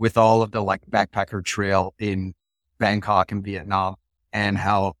with all of the like backpacker trail in Bangkok and Vietnam and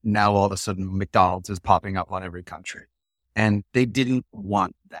how now all of a sudden McDonald's is popping up on every country. And they didn't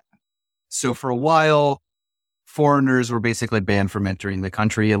want that. So for a while, foreigners were basically banned from entering the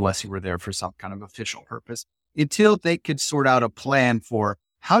country unless you were there for some kind of official purpose until they could sort out a plan for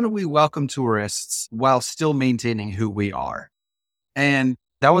how do we welcome tourists while still maintaining who we are? And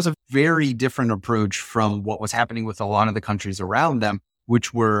that was a very different approach from what was happening with a lot of the countries around them,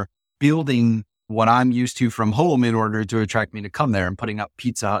 which were building what I'm used to from home in order to attract me to come there and putting up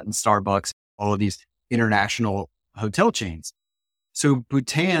Pizza Hut and Starbucks, all of these international hotel chains. So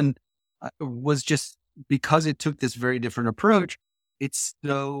Bhutan was just, because it took this very different approach, it's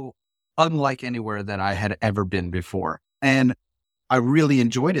so unlike anywhere that I had ever been before. And I really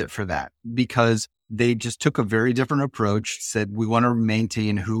enjoyed it for that because they just took a very different approach, said, we want to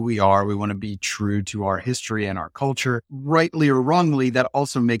maintain who we are. We want to be true to our history and our culture. Rightly or wrongly, that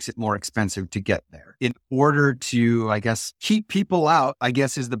also makes it more expensive to get there. In order to, I guess, keep people out, I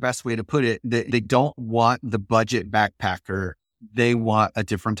guess is the best way to put it. They don't want the budget backpacker. They want a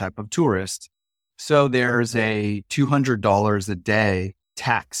different type of tourist. So there's a $200 a day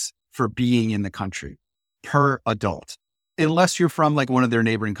tax for being in the country per adult. Unless you're from like one of their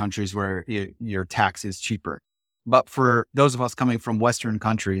neighboring countries where your tax is cheaper. But for those of us coming from Western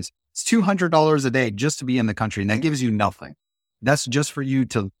countries, it's $200 a day just to be in the country. And that gives you nothing. That's just for you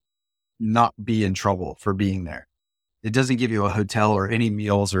to not be in trouble for being there. It doesn't give you a hotel or any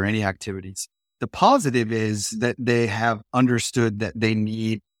meals or any activities. The positive is that they have understood that they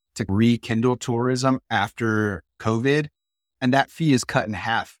need to rekindle tourism after COVID. And that fee is cut in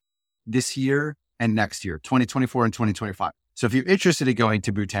half this year and next year, 2024 and 2025. So if you're interested in going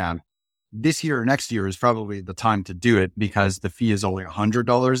to Bhutan, this year or next year is probably the time to do it because the fee is only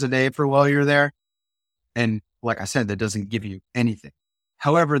 $100 a day for while you're there. And like I said, that doesn't give you anything.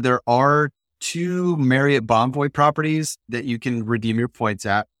 However, there are 2 Marriott Bonvoy properties that you can redeem your points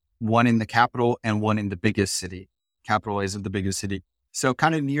at, one in the capital and one in the biggest city. Capital isn't the biggest city. So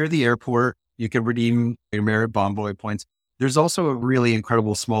kind of near the airport, you can redeem your Marriott Bonvoy points. There's also a really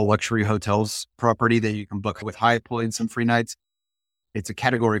incredible small luxury hotels property that you can book with Hyatt points and free nights. It's a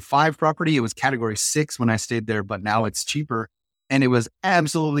category 5 property. It was category 6 when I stayed there, but now it's cheaper. And it was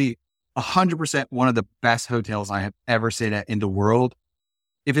absolutely 100% one of the best hotels I have ever stayed at in the world.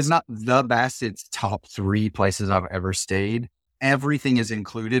 If it's not the best, it's top 3 places I've ever stayed. Everything is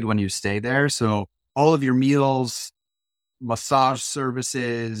included when you stay there. So all of your meals, massage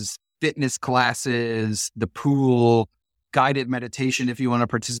services, fitness classes, the pool, guided meditation if you want to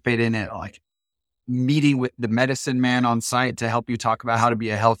participate in it, like meeting with the medicine man on site to help you talk about how to be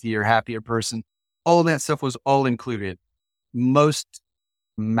a healthier, happier person. All that stuff was all included. Most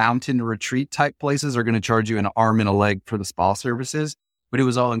mountain retreat type places are going to charge you an arm and a leg for the spa services, but it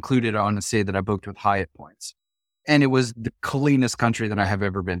was all included on a stay that I booked with Hyatt points. And it was the cleanest country that I have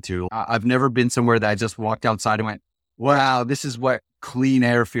ever been to. I've never been somewhere that I just walked outside and went, wow, this is what clean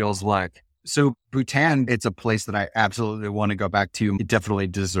air feels like. So Bhutan, it's a place that I absolutely want to go back to. It definitely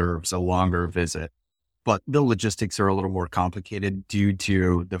deserves a longer visit, but the logistics are a little more complicated due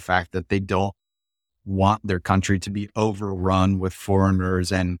to the fact that they don't want their country to be overrun with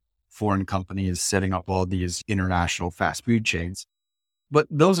foreigners and foreign companies setting up all these international fast food chains. But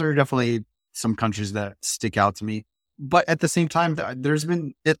those are definitely some countries that stick out to me. But at the same time, there's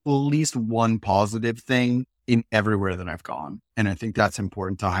been at least one positive thing in everywhere that I've gone. And I think that's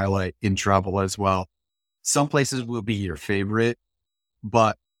important to highlight in travel as well. Some places will be your favorite,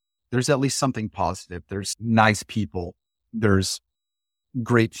 but there's at least something positive. There's nice people. There's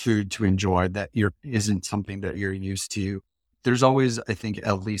great food to enjoy that isn't something that you're used to. There's always, I think,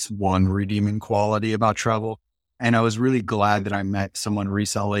 at least one redeeming quality about travel. And I was really glad that I met someone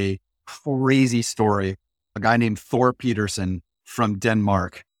recently, crazy story, a guy named Thor Peterson from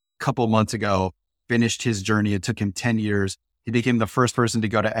Denmark a couple months ago. Finished his journey. It took him 10 years. He became the first person to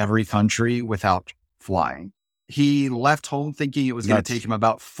go to every country without flying. He left home thinking it was going to take him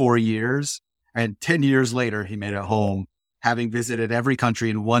about 4 years. And 10 years later, he made it home, having visited every country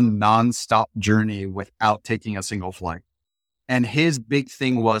in one nonstop journey without taking a single flight. And his big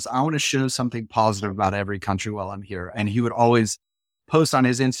thing was, I want to show something positive about every country while I'm here. And he would always post on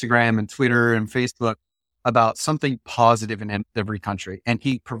his Instagram and Twitter and Facebook about something positive in every country. And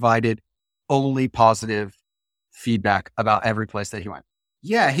he provided only positive feedback about every place that he went.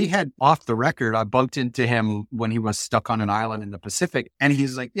 Yeah, he had off the record. I bumped into him when he was stuck on an island in the Pacific. And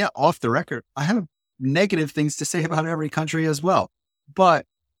he's like, yeah, off the record, I have negative things to say about every country as well. But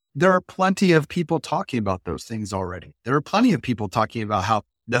there are plenty of people talking about those things already. There are plenty of people talking about how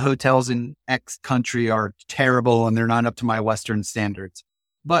the hotels in X country are terrible and they're not up to my Western standards.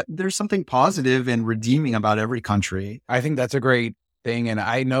 But there's something positive and redeeming about every country. I think that's a great thing. And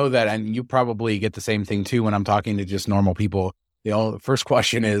I know that, and you probably get the same thing too when I'm talking to just normal people. The first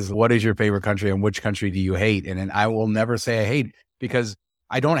question is, what is your favorite country and which country do you hate? And I will never say I hate, because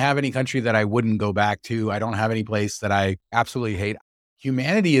I don't have any country that I wouldn't go back to. I don't have any place that I absolutely hate.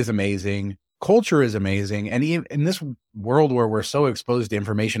 Humanity is amazing. Culture is amazing. And even in this world where we're so exposed to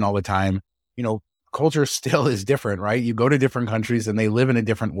information all the time, culture still is different, right? You go to different countries and they live in a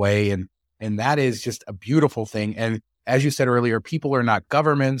different way. And that is just a beautiful thing. And as you said earlier, people are not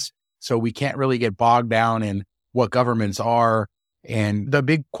governments. So we can't really get bogged down in what governments are. And the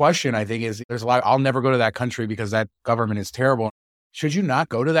big question, I think, is there's a lot, I'll never go to that country because that government is terrible. Should you not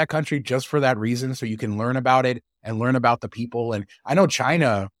go to that country just for that reason, so you can learn about it and learn about the people? And I know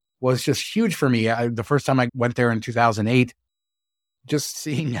China was just huge for me. The first time I went there in 2008, just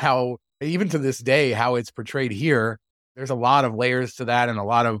seeing how, even to this day, how it's portrayed here, there's a lot of layers to that and a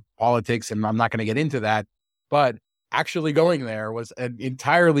lot of politics, and I'm not going to get into that. But actually going there was an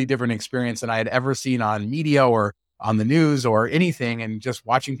entirely different experience than I had ever seen on media or on the news or anything. And just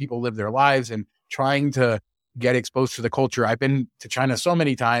watching people live their lives and trying to get exposed to the culture. I've been to China so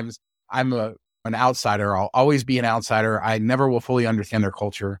many times. I'm an outsider. I'll always be an outsider. I never will fully understand their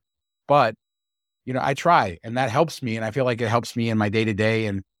culture, but I try, and that helps me. And I feel like it helps me in my day to day.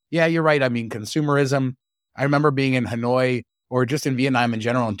 And yeah, you're right. I mean, consumerism. I remember being in Hanoi or just in Vietnam in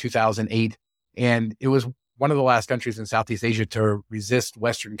general in 2008. And it was one of the last countries in Southeast Asia to resist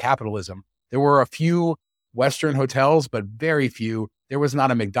Western capitalism. There were a few Western hotels, but very few. There was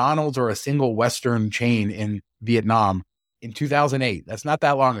not a McDonald's or a single Western chain in Vietnam in 2008. That's not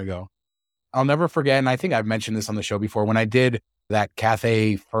that long ago. I'll never forget, and I think I've mentioned this on the show before, when I did that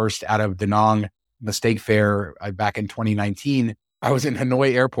Cathay First out of Da Nang mistake fare back in 2019, I was in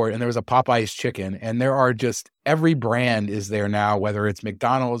Hanoi airport and there was a Popeyes chicken, and there are just, every brand is there now, whether it's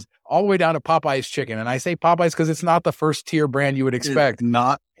McDonald's, all the way down to Popeyes chicken. And I say Popeyes because it's not the first tier brand you would expect.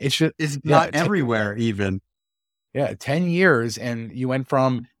 It's not everywhere even. Yeah, 10 years. And you went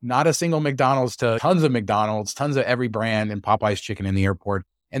from not a single McDonald's to tons of McDonald's, tons of every brand, and Popeyes chicken in the airport.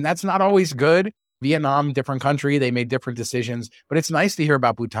 And that's not always good. Vietnam, different country, they made different decisions. But it's nice to hear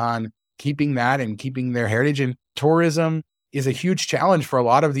about Bhutan keeping that and keeping their heritage. And tourism is a huge challenge for a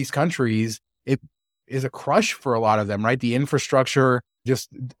lot of these countries. It is a crush for a lot of them, right? The infrastructure, just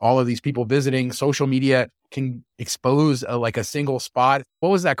all of these people visiting, social media can expose a single spot. What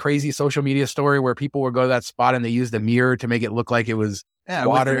was that crazy social media story where people would go to that spot and they used a mirror to make it look like it was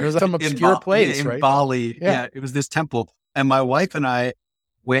water? It was some obscure place, right? In Bali. Yeah, it was this temple. And my wife and I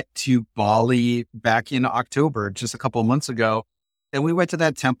went to Bali back in October, just a couple of months ago. And we went to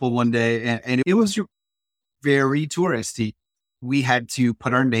that temple one day, and it was very touristy. We had to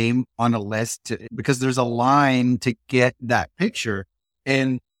put our name on a list because there's a line to get that picture.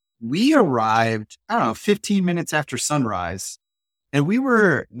 And we arrived, 15 minutes after sunrise, and we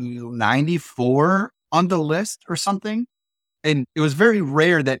were 94 on the list or something. And it was very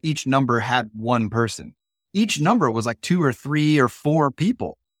rare that each number had one person. Each number was like 2 or 3 or 4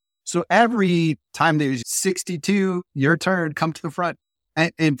 people. So every time there was 62, your turn, come to the front.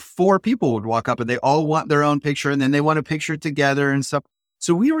 And 4 people would walk up and they all want their own picture, and then they want a picture together and stuff.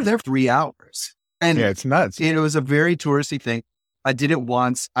 So we were there for 3 hours. And yeah, it's nuts. It was a very touristy thing. I did it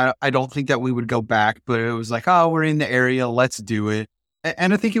once. I don't think that we would go back, but it was like, oh, we're in the area. Let's do it.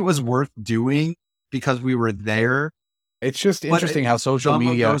 And I think it was worth doing because we were there. It's just interesting how social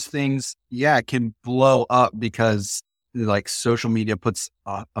media, those things, can blow up because like social media puts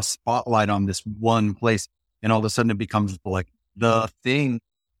a spotlight on this one place, and all of a sudden it becomes like the thing.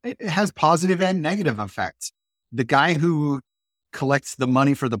 It has positive and negative effects. The guy who collects the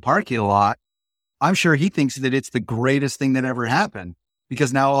money for the parking lot, I'm sure he thinks that it's the greatest thing that ever happened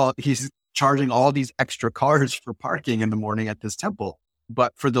because now he's charging all these extra cars for parking in the morning at this temple.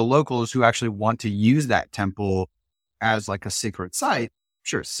 But for the locals who actually want to use that temple as like a sacred site,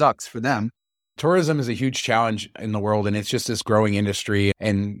 sure, it sucks for them. Tourism is a huge challenge in the world, and it's just this growing industry.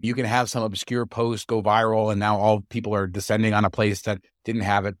 And you can have some obscure post go viral, and now all people are descending on a place that didn't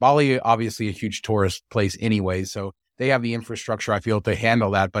have it. Bali, obviously a huge tourist place anyway, so they have the infrastructure, I feel, to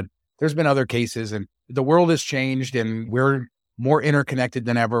handle that. But there's been other cases, and the world has changed, and we're more interconnected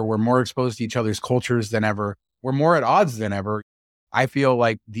than ever. We're more exposed to each other's cultures than ever. We're more at odds than ever. I feel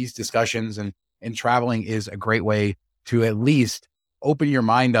like these discussions and traveling is a great way to at least open your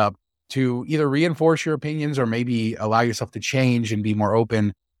mind up to either reinforce your opinions or maybe allow yourself to change and be more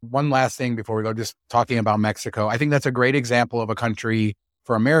open. One last thing before we go, just talking about Mexico. I think that's a great example of a country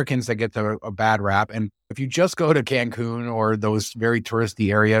for Americans that get a bad rap. And if you just go to Cancun or those very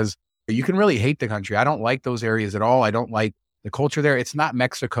touristy areas, you can really hate the country. I don't like those areas at all. I don't like the culture there. It's not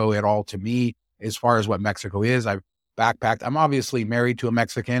Mexico at all to me as far as what Mexico is. I've backpacked. I'm obviously married to a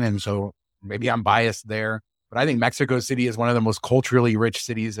Mexican, and so maybe I'm biased there. But I think Mexico City is one of the most culturally rich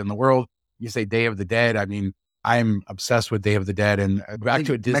cities in the world. You say Day of the Dead. I mean, I'm obsessed with Day of the Dead. And back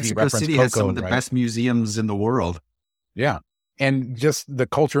to a Disney Mexico reference, City Coco, has some of the best museums in the world. Yeah. And just the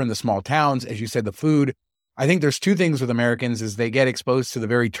culture in the small towns, as you said, the food. I think there's two things with Americans is they get exposed to the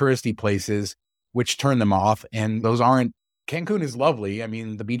very touristy places, which turn them off. And those aren't, Cancun is lovely. I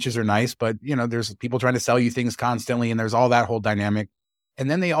mean, the beaches are nice, but there's people trying to sell you things constantly and there's all that whole dynamic. And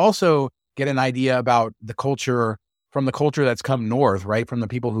then they also get an idea about the culture from the culture that's come north, right? From the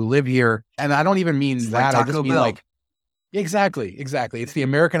people who live here. And I don't even mean It's that. like I just mean Bell. like, exactly. It's the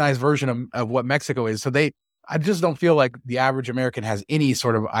Americanized version of what Mexico is. So I just don't feel like the average American has any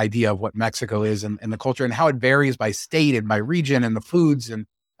sort of idea of what Mexico is and the culture and how it varies by state and by region and the foods and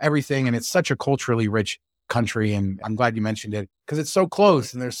everything. And it's such a culturally rich country. And I'm glad you mentioned it because it's so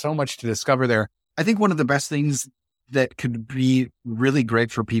close and there's so much to discover there. I think one of the best things that could be really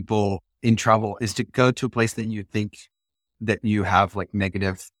great for people in travel is to go to a place that you think that you have like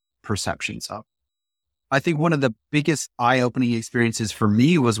negative perceptions of. I think one of the biggest eye-opening experiences for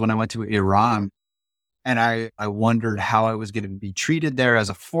me was when I went to Iran. And I wondered how I was going to be treated there as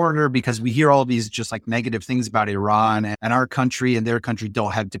a foreigner because we hear all these just like negative things about Iran and our country and their country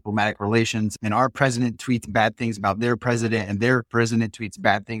don't have diplomatic relations. And our president tweets bad things about their president and their president tweets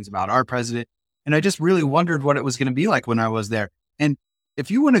bad things about our president. And I just really wondered what it was going to be like when I was there. And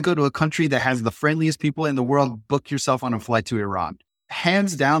if you want to go to a country that has the friendliest people in the world, book yourself on a flight to Iran.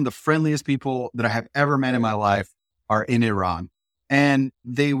 Hands down, the friendliest people that I have ever met in my life are in Iran. And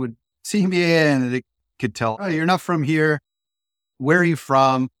they would see me and they could tell, oh, you're not from here. Where are you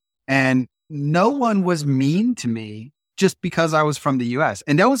from? And no one was mean to me just because I was from the US.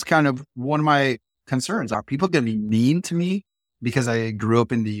 And that was kind of one of my concerns. Are people going to be mean to me because I grew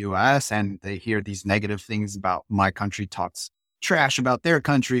up in the US and they hear these negative things about my country, talks trash about their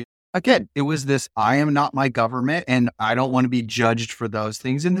country? Again, it was this, I am not my government and I don't want to be judged for those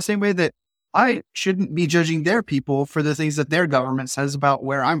things in the same way that I shouldn't be judging their people for the things that their government says about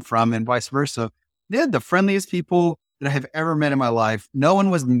where I'm from and vice versa. They're the friendliest people that I have ever met in my life. No one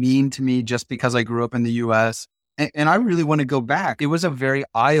was mean to me just because I grew up in the US. And I really want to go back. It was a very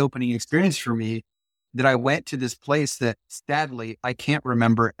eye-opening experience for me that I went to this place that sadly, I can't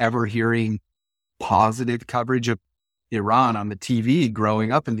remember ever hearing positive coverage of Iran on the TV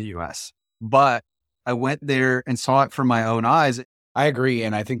growing up in the US. But I went there and saw it from my own eyes. I agree.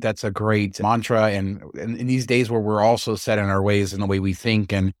 And I think that's a great mantra. And in these days where we're also set in our ways and the way we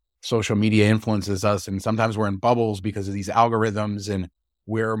think and social media influences us. And sometimes we're in bubbles because of these algorithms and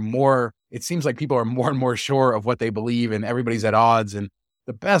it seems like people are more and more sure of what they believe and everybody's at odds. And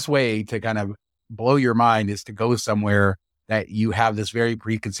the best way to kind of blow your mind is to go somewhere that you have this very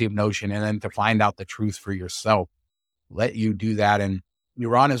preconceived notion and then to find out the truth for yourself. Let you do that. And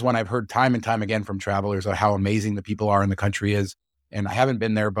Iran is one I've heard time and time again from travelers of how amazing the people are in the country is. And I haven't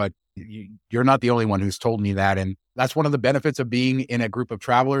been there, but you're not the only one who's told me that. And that's one of the benefits of being in a group of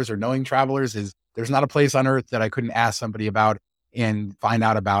travelers or knowing travelers is there's not a place on earth that I couldn't ask somebody about and find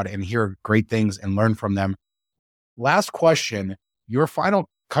out about and hear great things and learn from them. Last question. Your final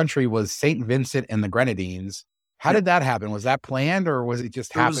country was St. Vincent and the Grenadines. How did that happen? Was that planned or was it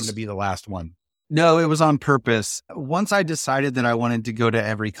just happened to be the last one? No, it was on purpose. Once I decided that I wanted to go to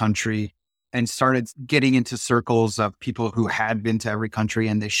every country and started getting into circles of people who had been to every country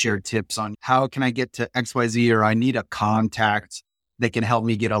and they shared tips on how can I get to XYZ or I need a contact that can help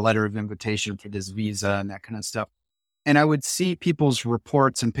me get a letter of invitation for this visa and that kind of stuff. And I would see people's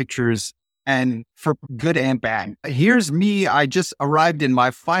reports and pictures and for good and bad. Here's me. I just arrived in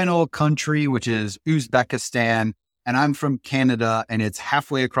my final country, which is Uzbekistan. And I'm from Canada and it's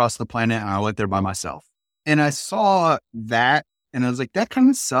halfway across the planet and I went there by myself. And I saw that and I was like, that kind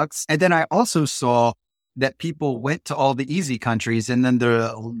of sucks. And then I also saw that people went to all the easy countries and then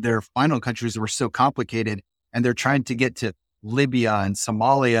their final countries were so complicated and they're trying to get to Libya and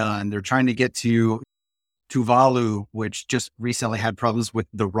Somalia and they're trying to get to Tuvalu, which just recently had problems with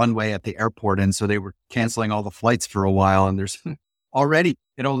the runway at the airport. And so they were canceling all the flights for a while. And there's already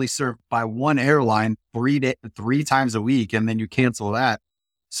it only served by one airline three times a week, and then you cancel that.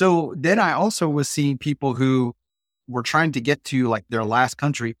 So then I also was seeing people who were trying to get to like their last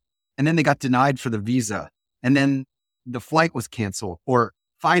country, and then they got denied for the visa, and then the flight was canceled or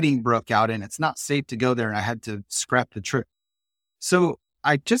fighting broke out and it's not safe to go there. And I had to scrap the trip. So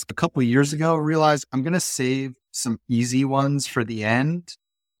I just a couple of years ago realized I'm going to save some easy ones for the end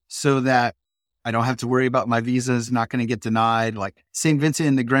so that I don't have to worry about my visas not going to get denied. Like St. Vincent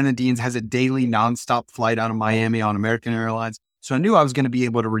and the Grenadines has a daily nonstop flight out of Miami on American Airlines. So I knew I was going to be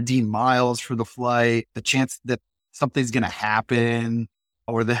able to redeem miles for the flight, the chance that something's going to happen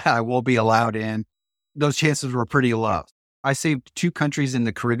or that I won't be allowed in. Those chances were pretty low. I saved 2 countries in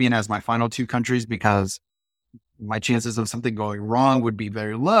the Caribbean as my final 2 countries because my chances of something going wrong would be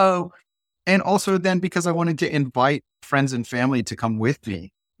very low. And also then because I wanted to invite friends and family to come with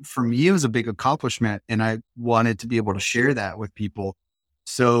me. For me, it was a big accomplishment and I wanted to be able to share that with people.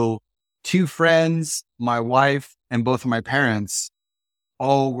 So 2 friends, my wife, and both of my parents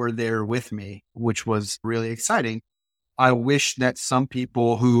all were there with me, which was really exciting. I wish that some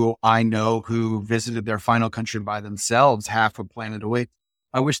people who I know who visited their final country by themselves, half a planet away,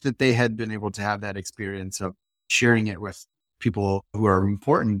 I wish that they had been able to have that experience of sharing it with people who are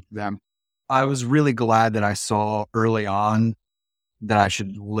important to them. I was really glad that I saw early on that I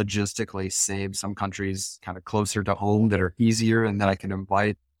should logistically save some countries kind of closer to home that are easier and that I can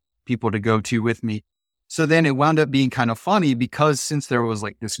invite people to go to with me. So then it wound up being kind of funny because since there was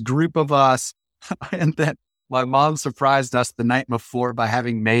like this group of us and then my mom surprised us the night before by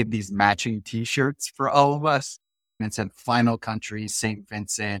having made these matching t-shirts for all of us. And it said final country, St.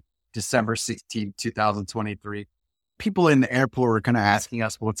 Vincent, December 16th, 2023. People in the airport were kind of asking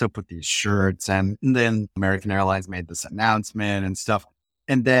us, what's up with these shirts? And then American Airlines made this announcement and stuff.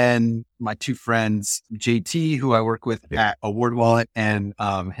 And then my 2 friends, JT, who I work with at Award Wallet, and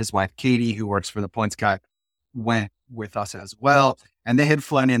his wife, Katie, who works for the Points Guy, went with us as well. And they had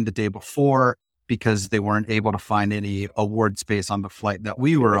flown in the day before because they weren't able to find any award space on the flight that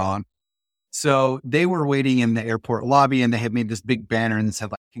we were on. So they were waiting in the airport lobby and they had made this big banner and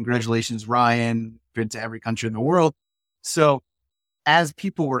said like, congratulations, Ryan, been to every country in the world. So as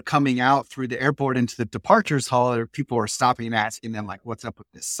people were coming out through the airport into the departures hall, people were stopping and asking them like, what's up with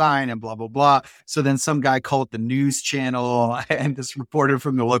this sign and blah, blah, blah. So then some guy called the news channel and this reporter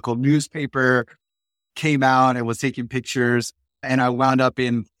from the local newspaper came out and was taking pictures. And I wound up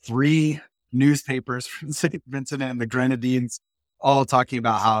in 3 newspapers from St. Vincent and the Grenadines, all talking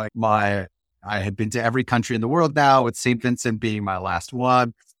about how I had been to every country in the world now, with St. Vincent being my last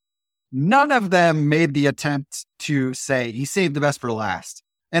one. None of them made the attempt to say he saved the best for last.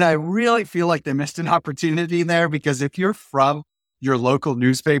 And I really feel like they missed an opportunity there because if you're from your local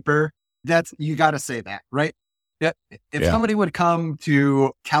newspaper, you got to say that, right? Yeah. If somebody would come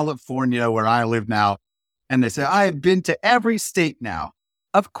to California where I live now and they say, I've been to every state now.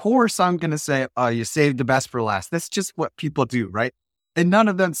 Of course, I'm going to say, oh, you saved the best for last. That's just what people do, right? And none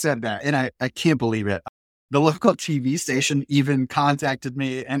of them said that. And I can't believe it. The local TV station even contacted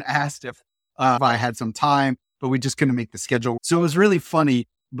me and asked if I had some time, but we just couldn't make the schedule. So it was really funny.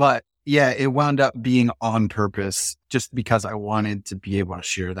 But yeah, it wound up being on purpose just because I wanted to be able to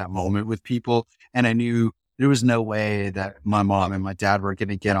share that moment with people. And I knew there was no way that my mom and my dad were going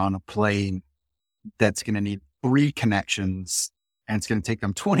to get on a plane that's going to need 3 connections. And it's going to take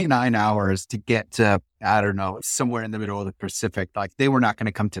them 29 hours to get to, I don't know, somewhere in the middle of the Pacific. Like they were not going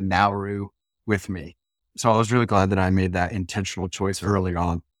to come to Nauru with me. So I was really glad that I made that intentional choice early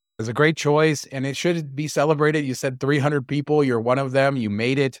on. It was a great choice and it should be celebrated. You said 300 people, you're one of them. You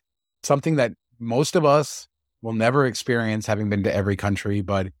made it. Something that most of us will never experience having been to every country,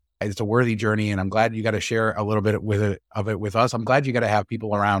 but it's a worthy journey. And I'm glad you got to share a little bit of it with us. I'm glad you got to have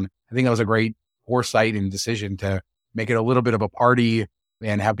people around. I think that was a great foresight and decision to make it a little bit of a party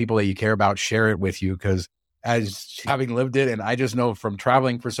and have people that you care about share it with you. Because as having lived it, and I just know from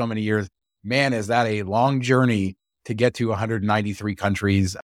traveling for so many years, man, is that a long journey to get to 193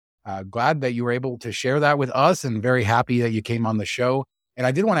 countries. Glad that you were able to share that with us and very happy that you came on the show. And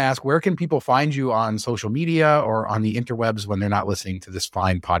I did want to ask, where can people find you on social media or on the interwebs when they're not listening to this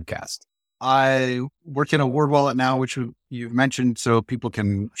fine podcast? I work in Award Wallet now, which you've mentioned, so people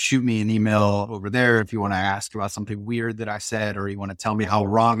can shoot me an email over there if you want to ask about something weird that I said, or you want to tell me how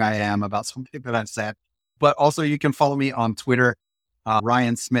wrong I am about something that I said. But also you can follow me on Twitter,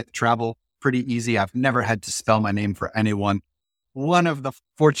 Ryan Smith Travel. Pretty easy. I've never had to spell my name for anyone. One of the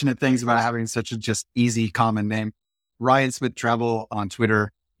fortunate things about having such a just easy, common name, Ryan Smith Travel on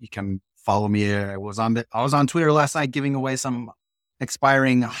Twitter. You can follow me. I was on Twitter last night giving away some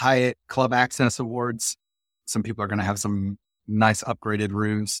expiring Hyatt Club Access awards. Some people are going to have some nice upgraded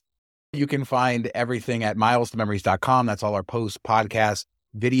rooms. You can find everything at milestomemories.com. That's all our post podcast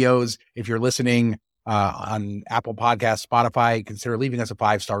videos. If you're listening on Apple Podcasts, Spotify, consider leaving us a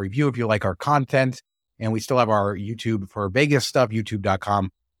 5-star review if you like our content. And we still have our YouTube for Vegas stuff,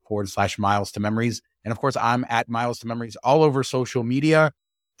 youtube.com/Miles to Memories. And of course, I'm at Miles to Memories all over social media.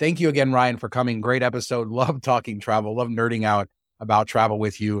 Thank you again, Ryan, for coming. Great episode. Love talking travel. Love nerding out about travel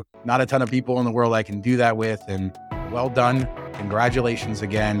with you. Not a ton of people in the world I can do that with. And well done. Congratulations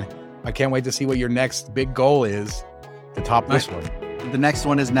again. I can't wait to see what your next big goal is to top this one. The next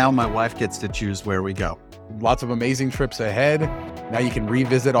one is now my wife gets to choose where we go. Lots of amazing trips ahead. Now you can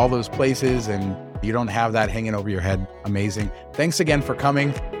revisit all those places and you don't have that hanging over your head. Amazing. Thanks again for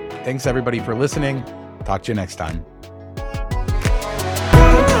coming. Thanks everybody for listening. Talk to you next time.